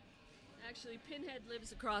 beautiful. Actually, Pinhead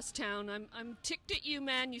lives across town. I'm ticked at you,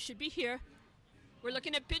 man. You should be here. We're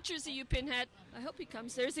looking at pictures of you, Pinhead. I hope he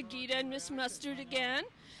comes. There's a Gita and Miss Mustard again.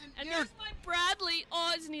 And there's my Bradley.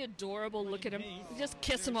 Oh, isn't he adorable? Look at him. Just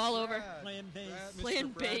kiss him all over. Playing bass. Playing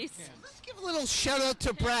bass. Let's give a little shout out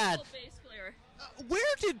to Brad. Little bass player.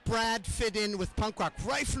 Where did Brad fit in with punk rock?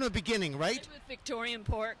 Right from the beginning, right? With Victorian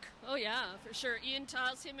Pork. Oh, yeah, for sure. Ian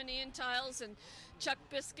Tiles, him and Ian Tiles, and Chuck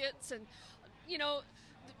Biscuits, and, you know,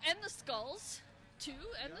 and the Skulls, too,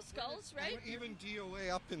 and the Skulls, right? Even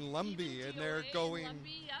DOA up in Lumbee, Even and they're DOA in going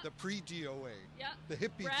Lumbee, yeah. the pre-DOA, Yeah. the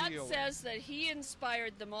hippie Brad DOA. says that he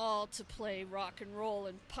inspired them all to play rock and roll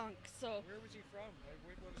and punk. So Where was he from?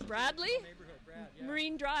 What was Bradley? the neighborhood? Brad, yeah.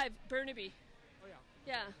 Marine Drive, Burnaby. Oh,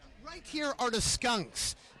 yeah. Yeah. Right here are the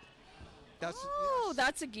Skunks.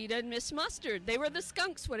 That's a Gita and Miss Mustard. They were the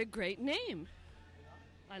Skunks. What a great name.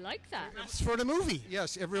 I like that. That's for the movie.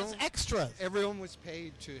 Yes, everyone. That's extras. Everyone was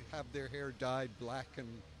paid to have their hair dyed black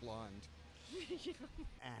and blonde.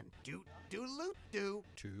 And do. 2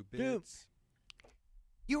 bits.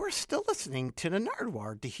 You are still listening to the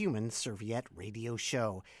Nardwuar, the Human Serviette radio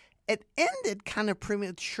show. It ended kind of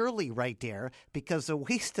prematurely right there because the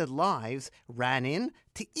Wasted Lives ran in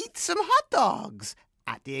to eat some hot dogs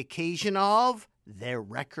at the occasion of their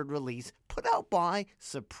record release put out by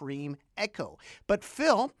Supreme Echo. But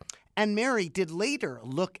Phil and Mary did later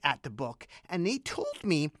look at the book, and they told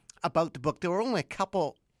me about the book. There were only a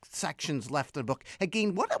couple sections left in the book.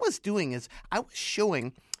 Again, what I was doing is I was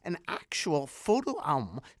showing an actual photo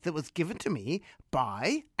album that was given to me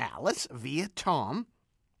by Alice via Tom.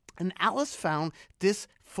 And Alice found this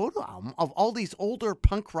photo album of all these older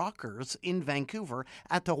punk rockers in Vancouver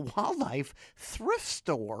at the Wildlife Thrift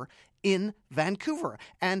Store in Vancouver.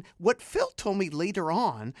 And what Phil told me later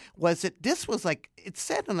on was that this was like, it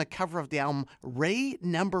said on the cover of the album, Ray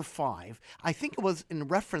Number 5. I think it was in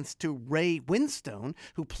reference to Ray Winstone,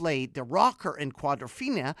 who played the rocker in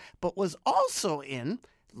Quadrophenia, but was also in,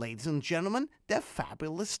 ladies and gentlemen, The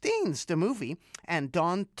Fabulous Stains, the movie. And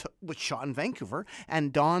Don was shot in Vancouver,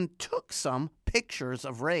 and Don took some pictures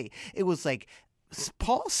of Ray. It was like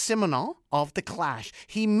Paul Simonon of The Clash.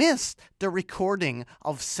 He missed the recording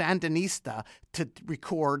of Sandinista to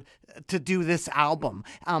do this album.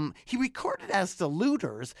 He recorded as the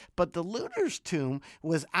Looters, but the Looters tune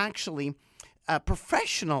was actually a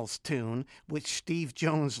Professionals tune, which Steve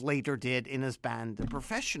Jones later did in his band, The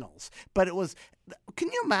Professionals. But it was, can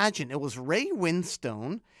you imagine? It was Ray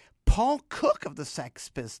Winstone, Paul Cook of the Sex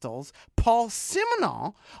Pistols, Paul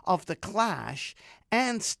Simonon of The Clash,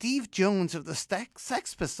 and Steve Jones of the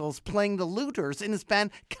Sex Pistols playing the Looters in his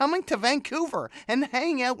band, coming to Vancouver and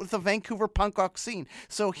hanging out with the Vancouver punk rock scene.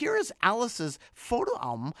 So here is Alice's photo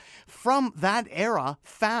album from that era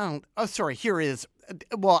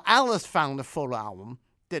Alice found a photo album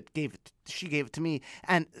that she gave it to me.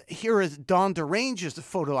 And here is Dawn DeRange's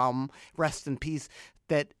photo album, rest in peace,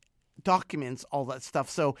 that documents all that stuff.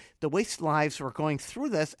 So the Wasted Lives were going through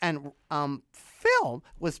this, and Phil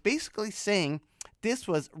was basically saying this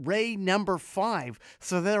was Ray Number 5.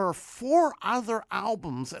 So there are 4 other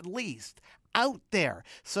albums at least out there.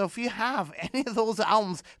 So if you have any of those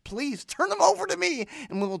albums, please turn them over to me,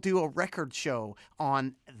 and we will do a record show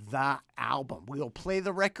on that album. We will play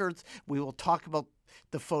the records. We will talk about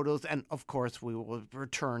the photos, and of course we will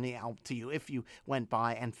return the album to you if you went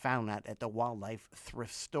by and found that at the Wildlife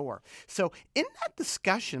Thrift Store. So in that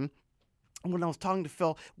discussion, when I was talking to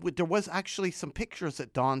Phil, there was actually some pictures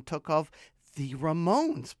that Don took of the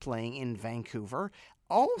Ramones playing in Vancouver.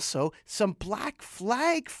 Also, some Black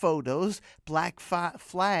Flag photos, Black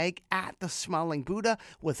Flag at the Smiling Buddha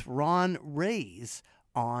with Ron Reyes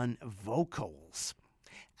on vocals.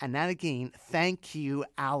 And that again, thank you,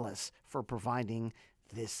 Alice, for providing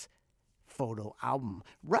this photo album.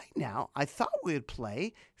 Right now, I thought we would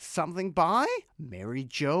play something by Mary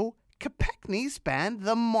Jo Kopechne's band,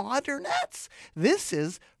 The Modernettes. This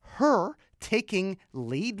is her taking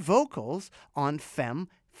lead vocals on Femme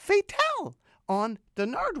Fatale on the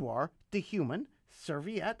Nardwuar, the Human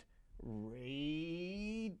Serviette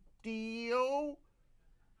radio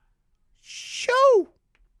show.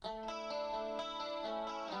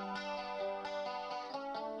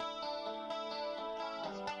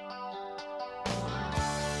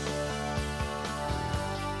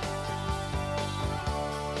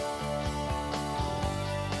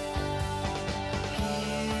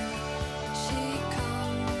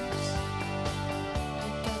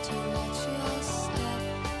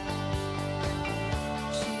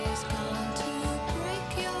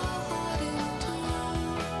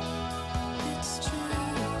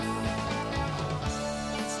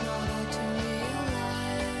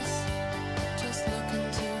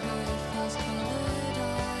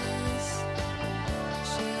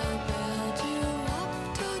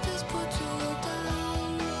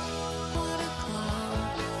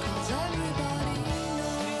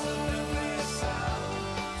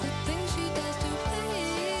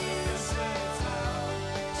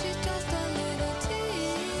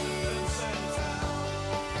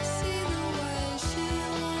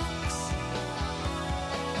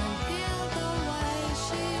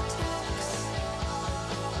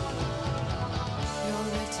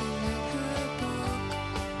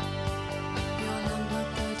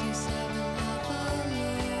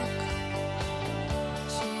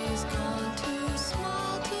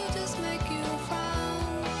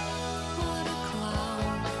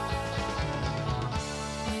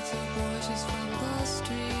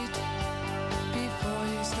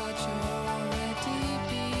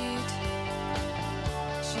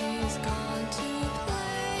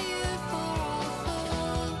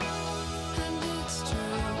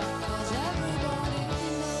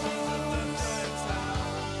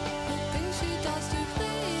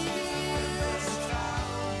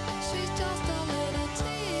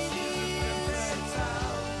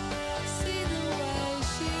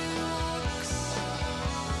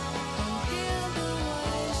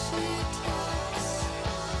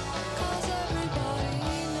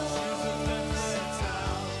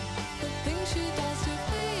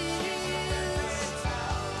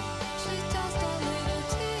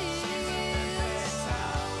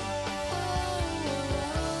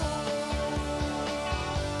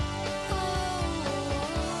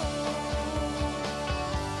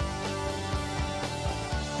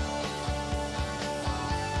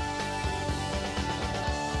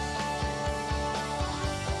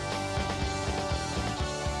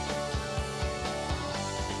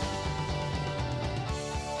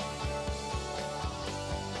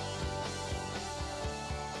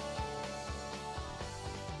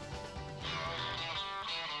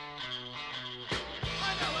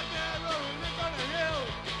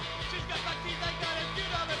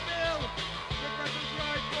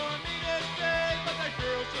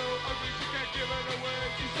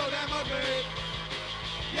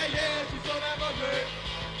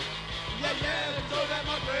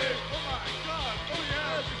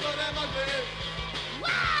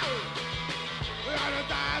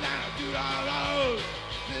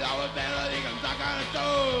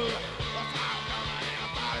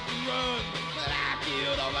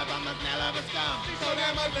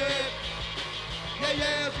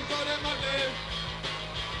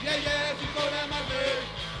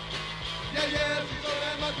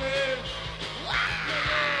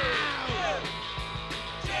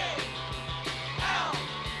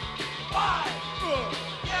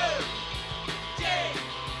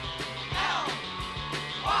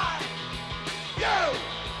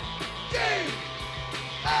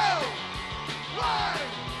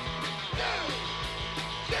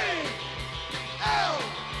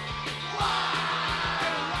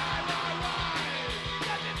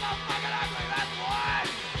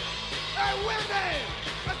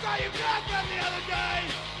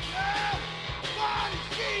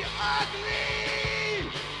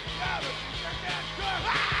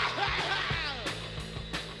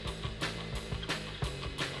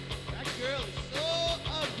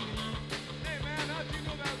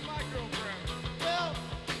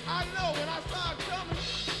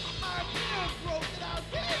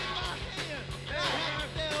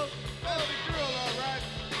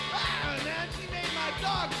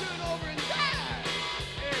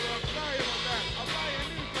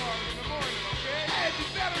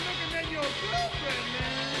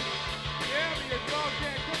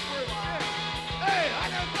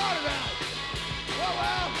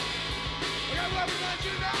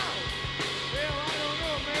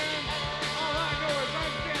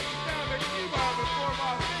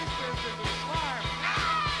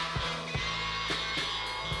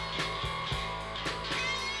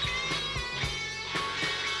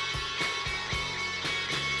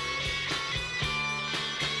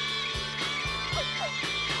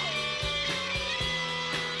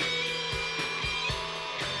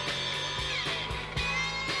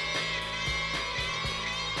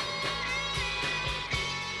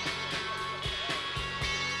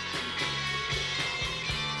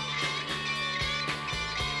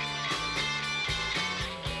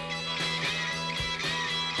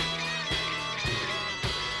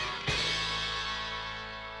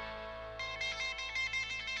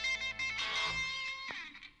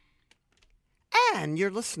 And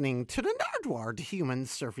you're listening to the Nardwuar, the Human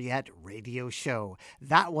Serviette radio show.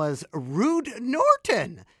 That was Rude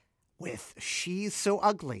Norton with She's So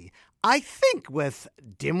Ugly. I think with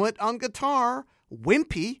Dimwit on guitar,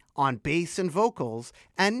 Wimpy on bass and vocals,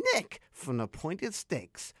 and Nick from the Pointed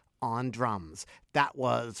Sticks on drums. That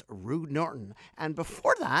was Rude Norton. And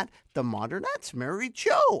before that, the Modernettes, Mary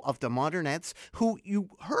Jo of the Modernettes, who you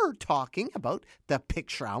heard talking about the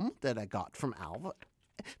picture album that I got from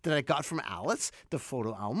Alice, the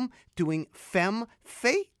photo album, doing Femme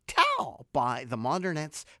Fatale by the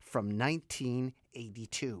Modernettes from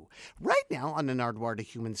 1982. Right now on the Nardwuar, the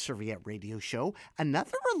Human Serviette radio show,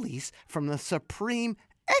 another release from the Supreme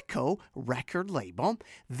Echo record label.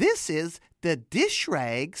 This is the Dish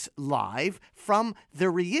Rags Live from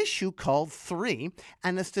the reissue called 3,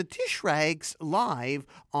 and it's the Dish Rags Live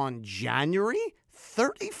on January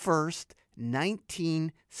 31st,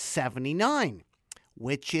 1979,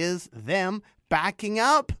 which is them backing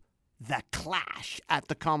up The Clash at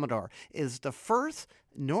the Commodore. Is the first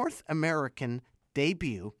North American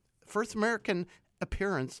debut first American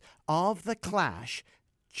appearance of The Clash,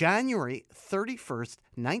 January 31st,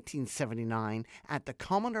 1979, at the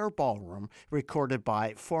Commodore Ballroom, recorded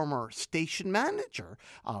by former station manager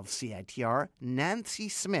of CITR, Nancy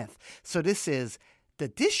Smith. So this is the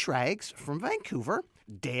Dish Rags from Vancouver,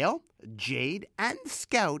 Dale, Jade, and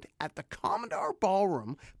Scout at the Commodore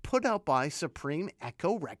Ballroom, put out by Supreme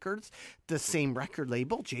Echo Records, the same record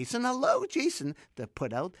label, Jason, hello, Jason, that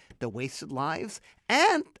put out The Wasted Lives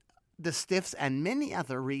and The Stiffs and many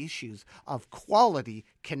other reissues of quality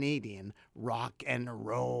Canadian rock and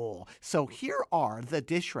roll. So here are the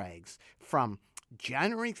Dish Rags from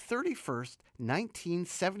January 31st,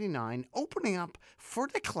 1979, opening up for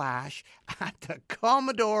The Clash at the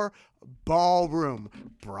Commodore Ballroom,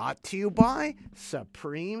 brought to you by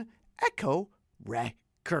Supreme Echo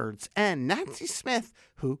Records and Nancy Smith,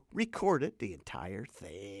 who recorded the entire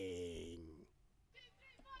thing.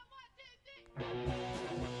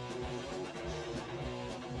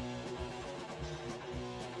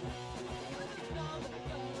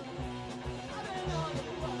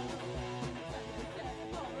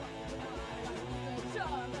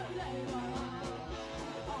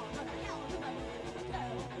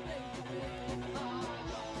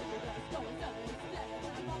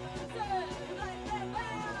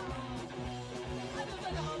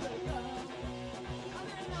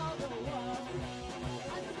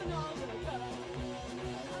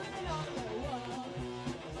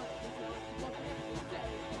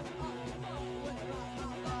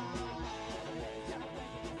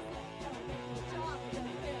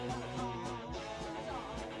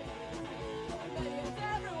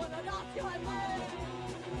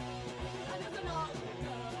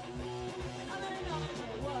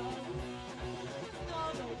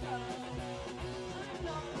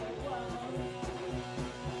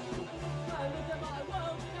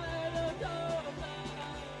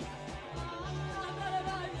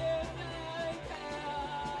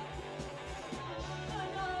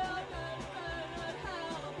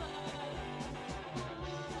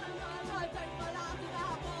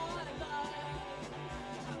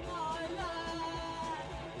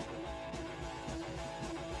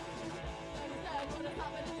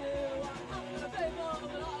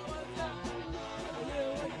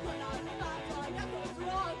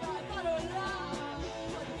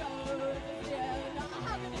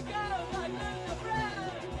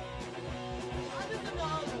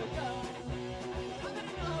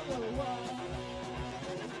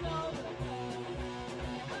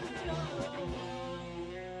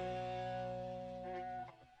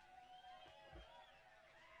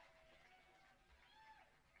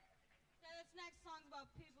 Next song's about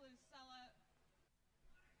people who sell out.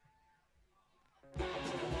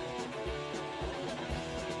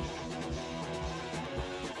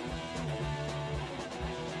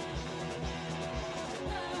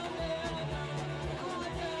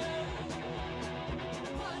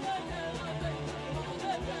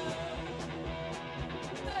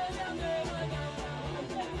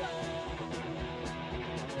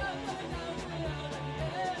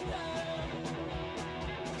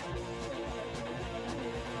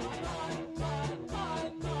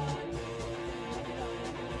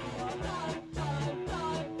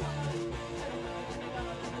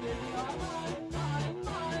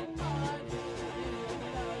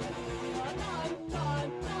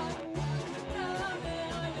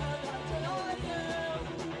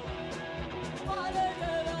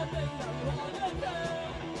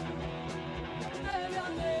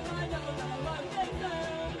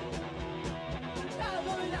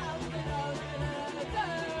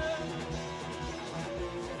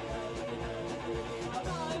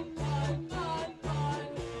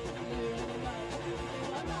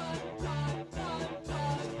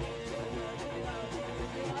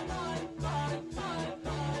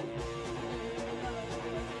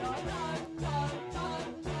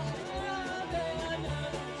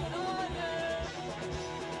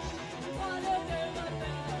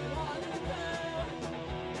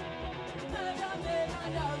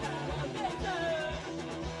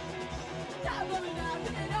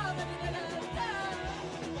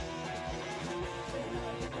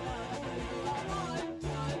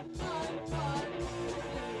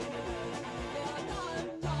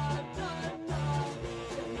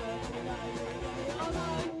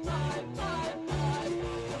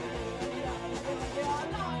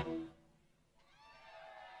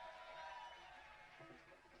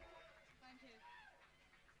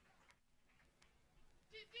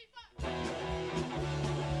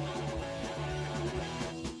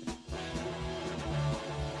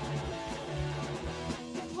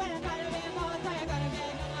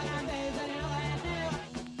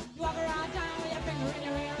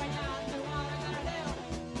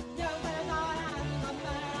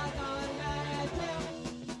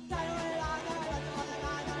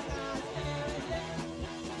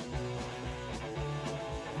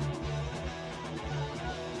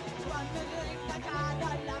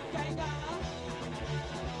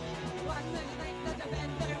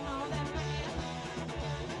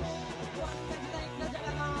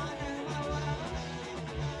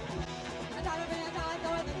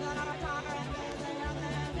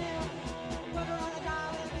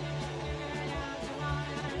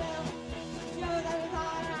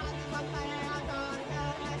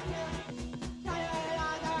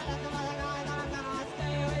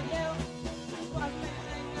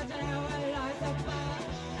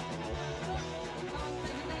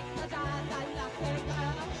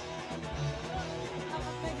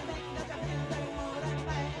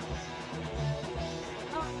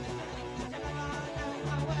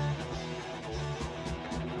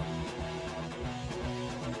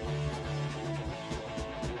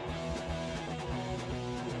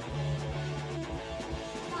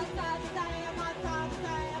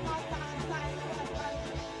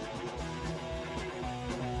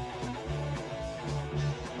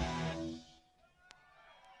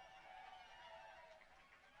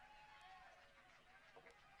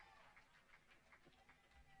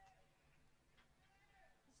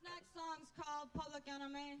 Next song's called Public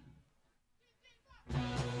Enemy.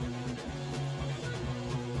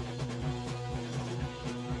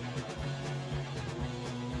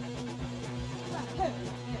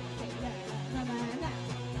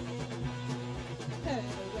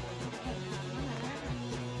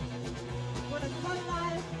 What is my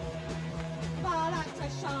life?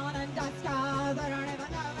 Politician and disguise. We don't even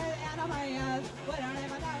know who the enemy is. We don't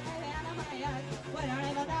even know who the enemy is. We don't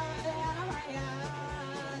even know who the enemy is.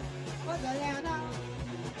 What's the enemy?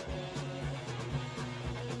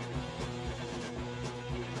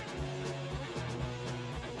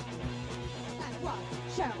 And what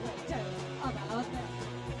shall we do about this?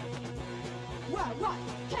 Well, what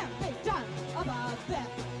can be done about this?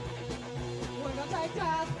 We're gonna take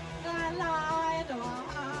death and lie into our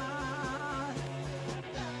hearts.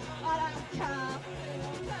 I don't care.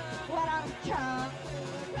 I don't care.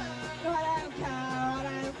 I don't care.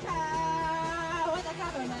 I don't care what the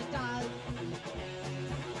government does.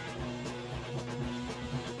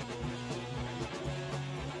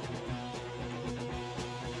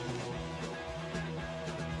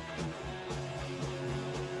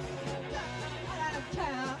 I don't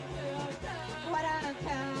care. I don't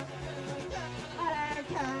care. I don't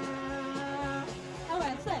care. And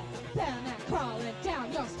we're slipping and crawling down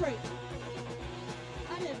your street.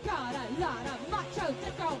 And you've got a lot of macho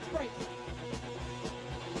disco freaks.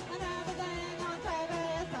 And everything on TV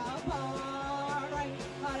is so boring.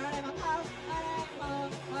 I don't even care anymore.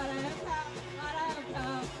 I don't care. I don't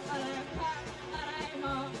care. I don't care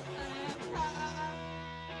anymore. I don't care.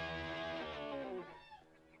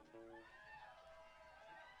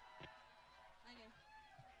 Thank you.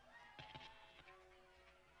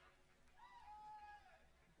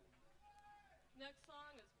 Next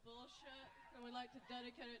song is Bullshit, and we'd like to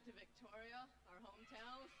dedicate it to Victoria, our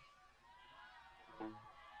hometown.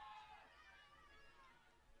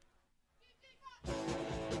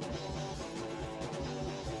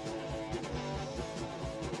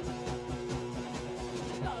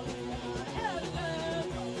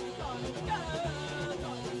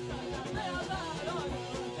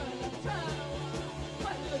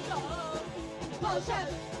 Bullshit!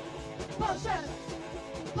 Bullshit!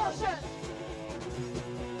 Bullshit! Bullshit! Bullshit!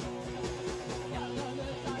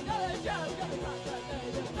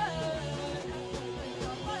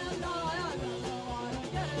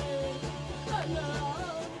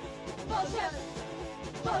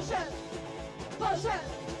 Bullshit!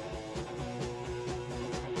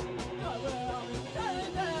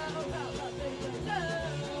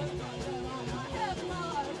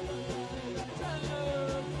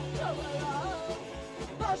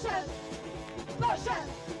 Bullshit!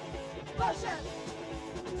 Bullshit! Bullshit!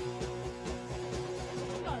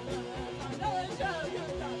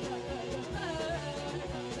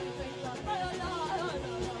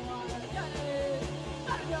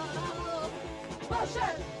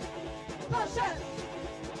 Bullshit! Bullshit!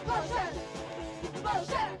 Bullshit!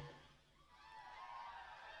 Bullshit!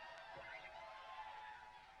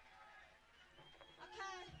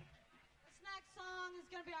 Okay, this next song is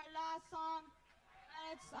gonna be our last song, and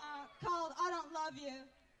it's called I Don't Love You.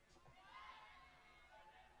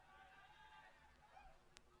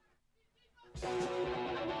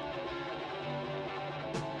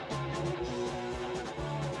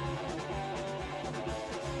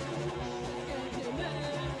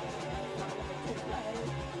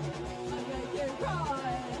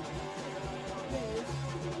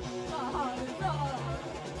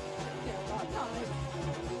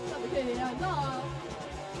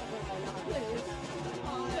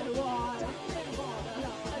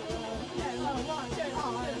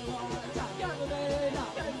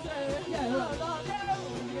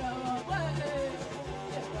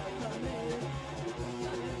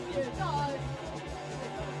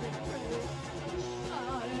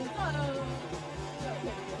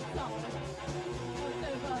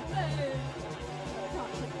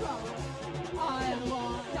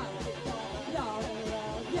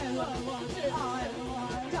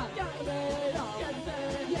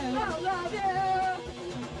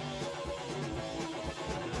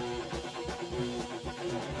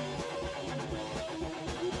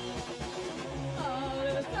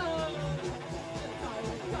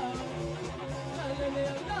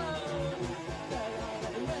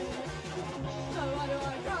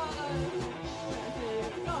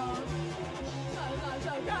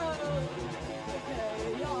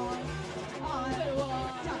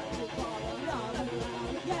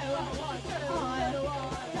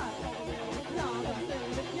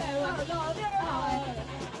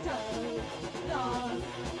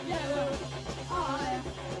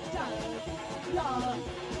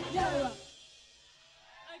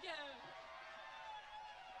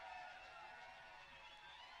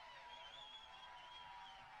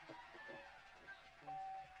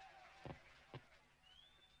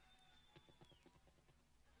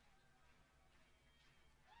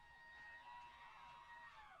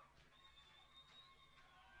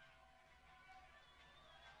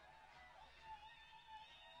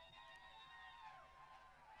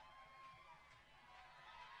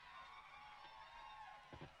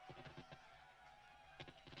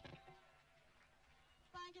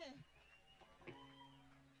 Thank you.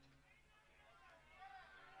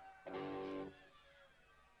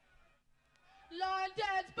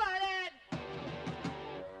 London's burning!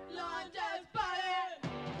 London's burning!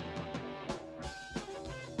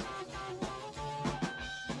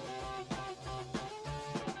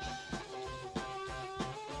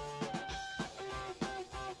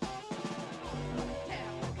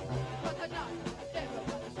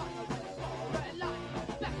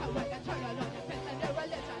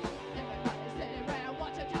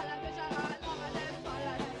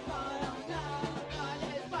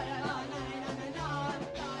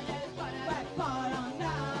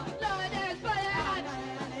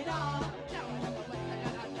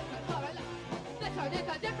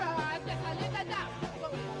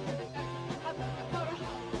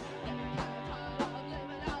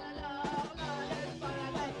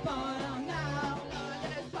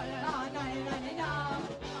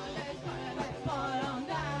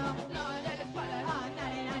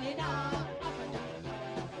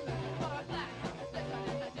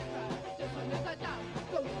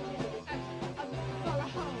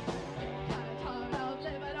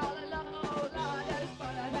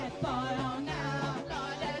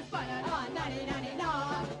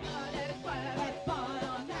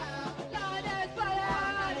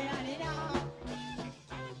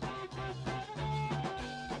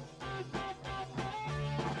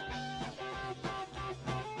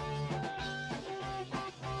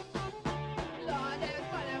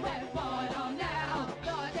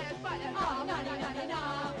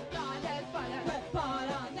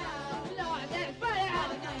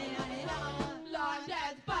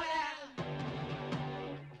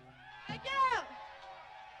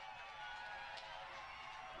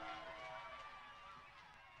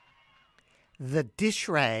 The Dish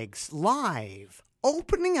Rags live,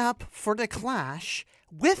 opening up for The Clash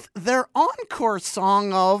with their encore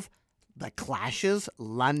song of The Clash's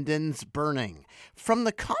London's Burning from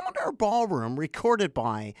the Commodore Ballroom, recorded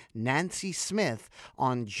by Nancy Smith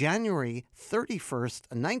on January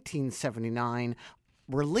 31st, 1979,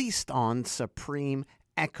 released on Supreme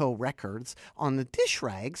Echo Records on the Dish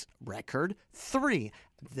Rags Record 3.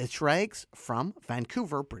 Dish Rags from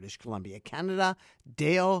Vancouver, British Columbia, Canada,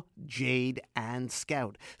 Dale, Jade, and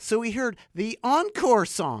Scout. So we heard the encore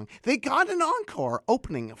song. They got an encore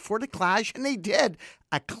opening for The Clash, and they did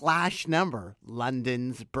a Clash number,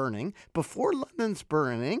 London's Burning. Before London's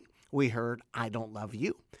Burning, we heard I Don't Love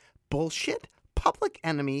You, Bullshit, Public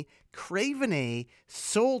Enemy, Craven A,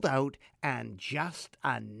 Sold Out, and Just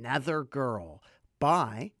Another Girl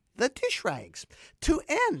by the Dish Rags. To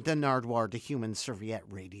end the Nardwuar the Human Serviette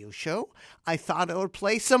radio show, I thought I would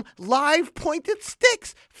play some live pointed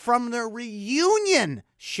sticks from their reunion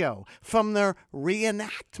show, from their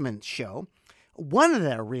reenactment show. One of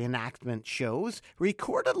their reenactment shows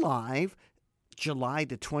recorded live July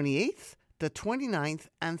the 28th, the 29th,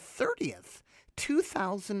 and 30th,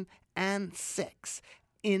 2006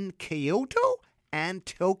 in Kyoto and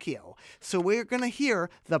Tokyo. So we're going to hear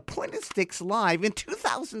the Pointed Sticks live in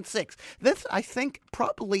 2006. This, I think,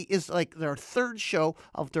 probably is like their third show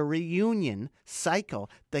of the reunion cycle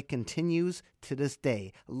that continues to this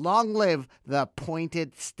day. Long live the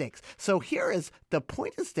Pointed Sticks. So here is the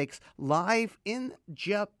Pointed Sticks live in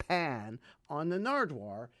Japan on the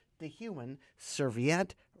Nardwuar, the Human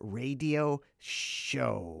Serviette radio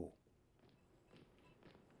show.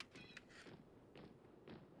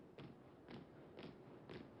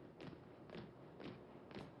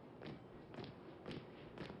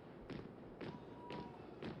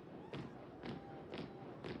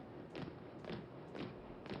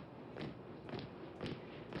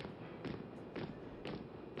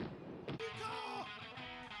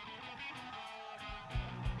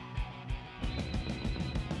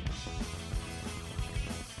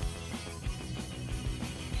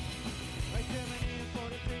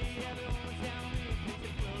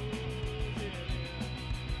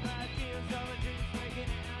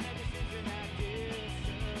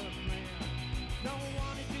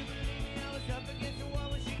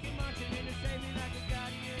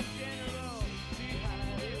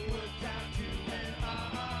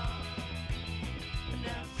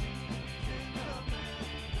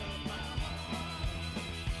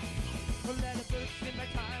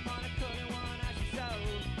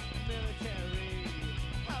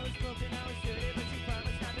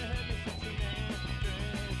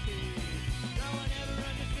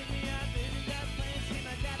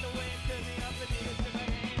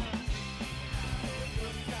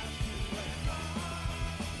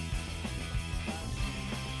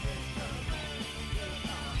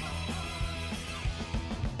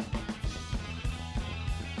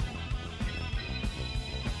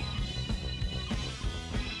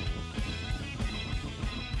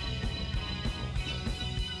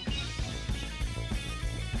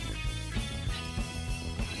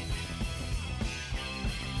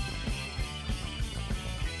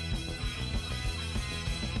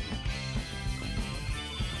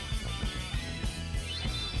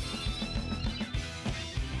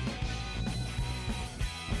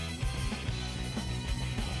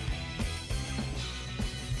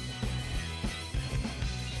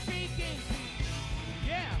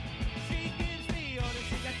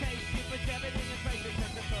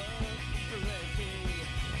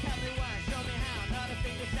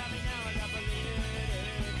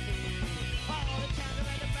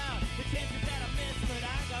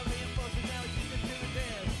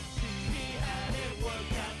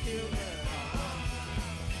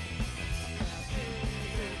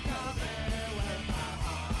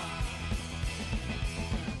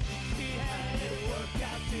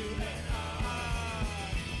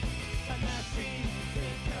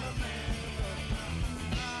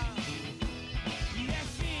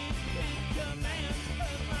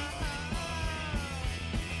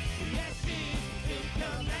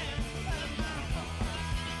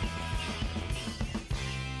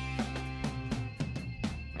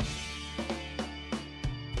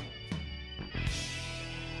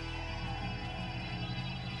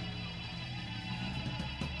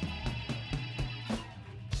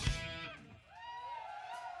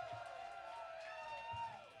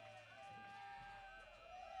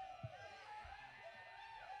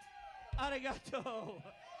 Arigato.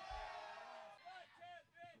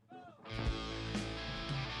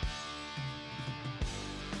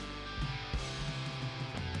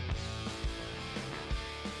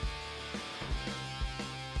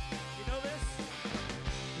 You know this?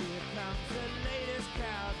 Here comes the latest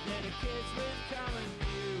crowd. They're the kids with common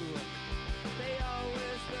view. They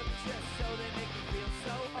always look just so they make you feel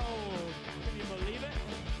so old. Can you believe it?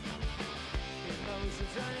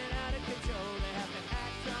 Emotions running out of control. They have to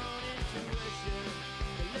act on intuition.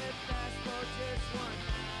 They live fast for just one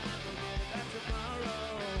night and forget about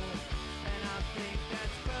tomorrow. And I think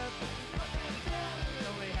that's perfect. It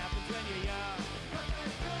only happens when you're young.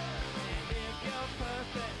 And if you're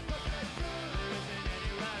perfect, there isn't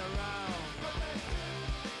any right or wrong.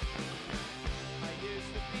 I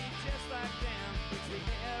used to be just like them, with the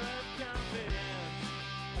air of confidence.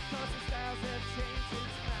 Of course the styles have changed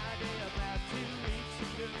since my day about 2 weeks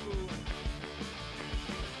ago.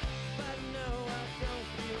 But no, I don't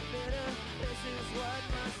feel bitter. This is what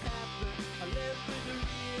must happen. I live with the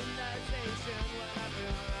realization when I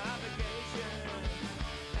feel my obligation.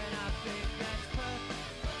 And I think that's perfect.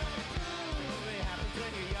 It only happens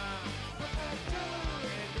when you're young.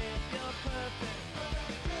 And if you're perfect,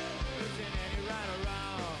 there isn't any right or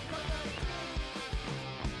wrong.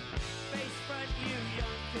 Face front, you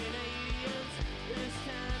young Canadians. This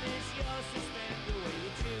time is yours to spend the way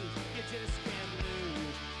you choose. You just can't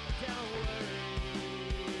lose. Don't worry.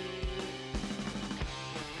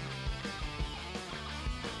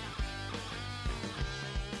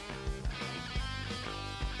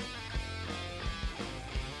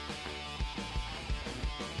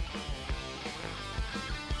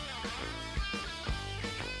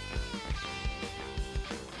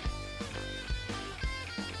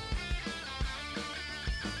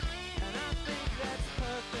 And I think that's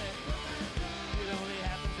perfect. It only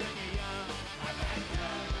happens when you're young.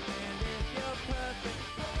 And if you're perfect,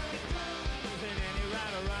 isn't any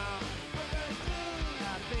right or wrong.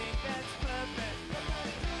 I think that's perfect.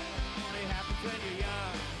 Only happens when you're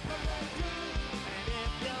young. And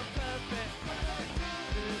if you're perfect,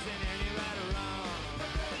 isn't any right or wrong.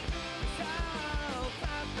 It's all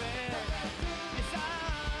perfect. It's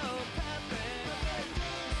all perfect.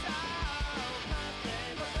 It's all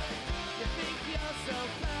perfect. You think you're so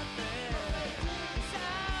perfect. It's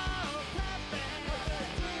all perfect.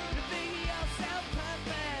 You think you're so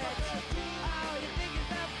perfect. Oh, you think you're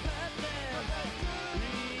so perfect.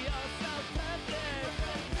 You're so perfect.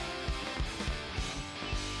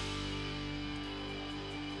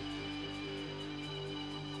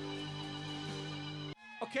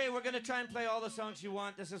 Okay, we're gonna try and play all the songs you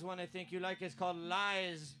want. This is one I think you like. It's called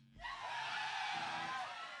Lies.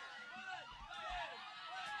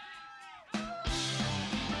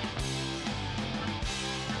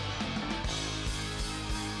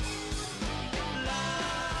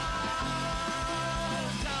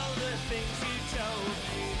 Lies, all the things you told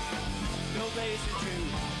me. No base in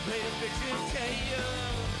truth, played a fiction tale.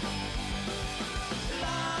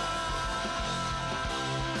 Lies,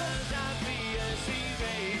 obvious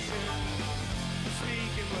evasion.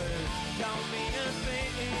 Speaking words don't mean a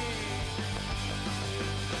thing.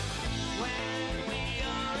 When we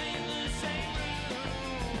are in the same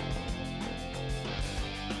room,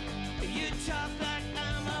 you talk like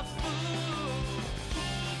I'm a fool.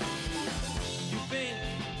 You think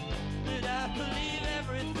that I believe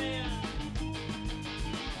everything,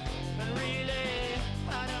 but really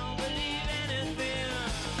I don't believe anything.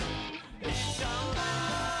 It's all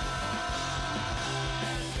lies,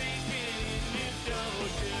 speaking in new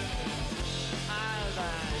notions. I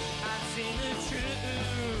lie.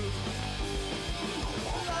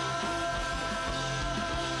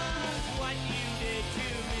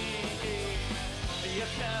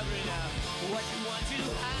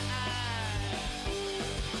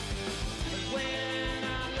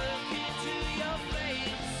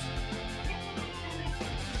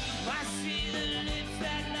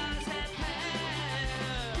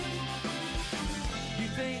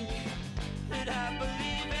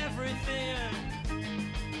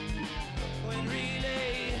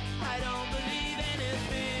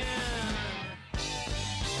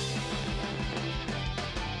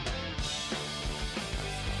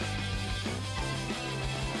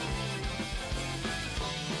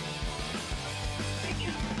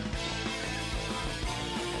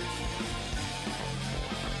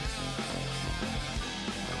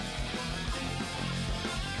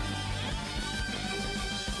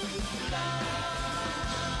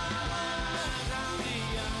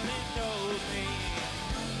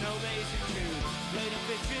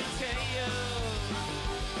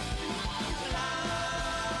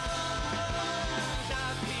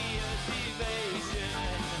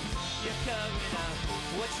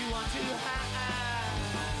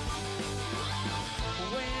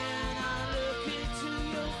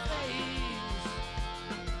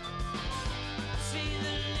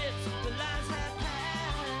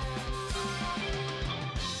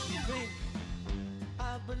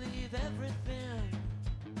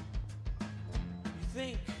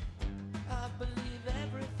 think I believe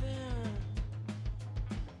everything.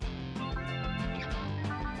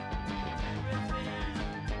 Everything.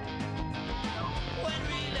 When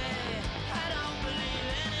really I don't believe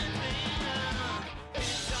anything.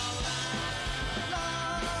 It's all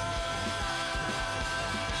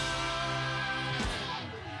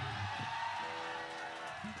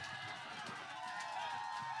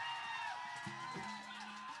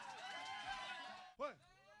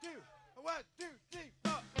One, two, three,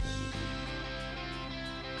 four.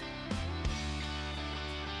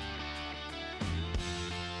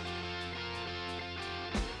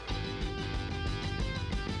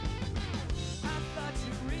 I thought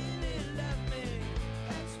you really loved me.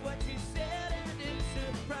 That's what you said, and it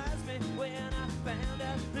surprised me when I found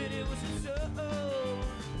out that it wasn't so.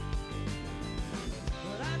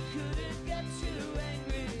 But I couldn't get too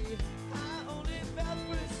angry. I only felt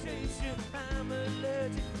frustration. I'm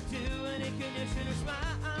allergic to any condition of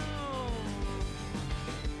smile.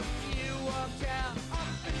 You walked out.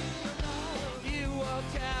 You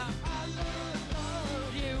walked out.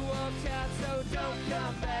 You walked out, so don't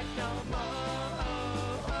come back no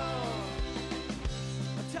more.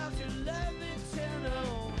 I talked to love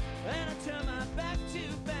eternal, and I turned my back to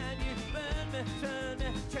find you. Burned me, turned me,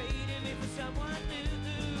 traded me for someone new.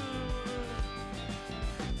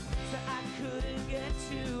 So I couldn't get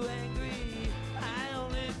too angry. I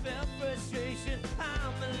only felt frustration.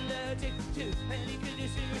 I'm allergic to any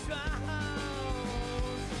condition of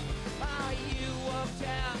smiles. Ah, you walked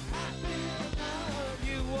out.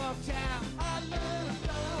 You walked out.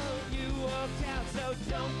 You walked out, so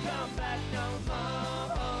don't come back no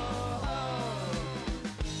more.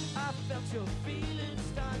 I felt your feelings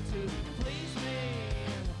start to please me.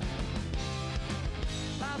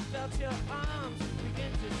 I felt your arms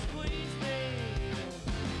begin to squeeze me.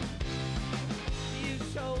 You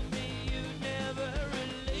told me you'd never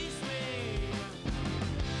release me.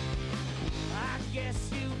 I guess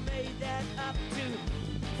you made that up to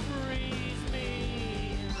freeze me.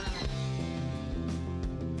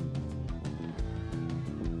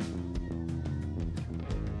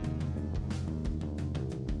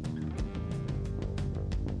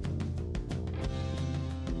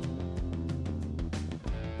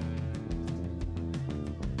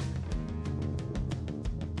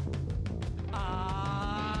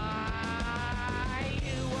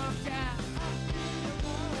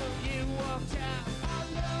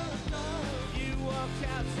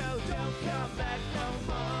 Come back no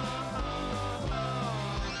more.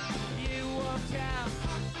 You walked out.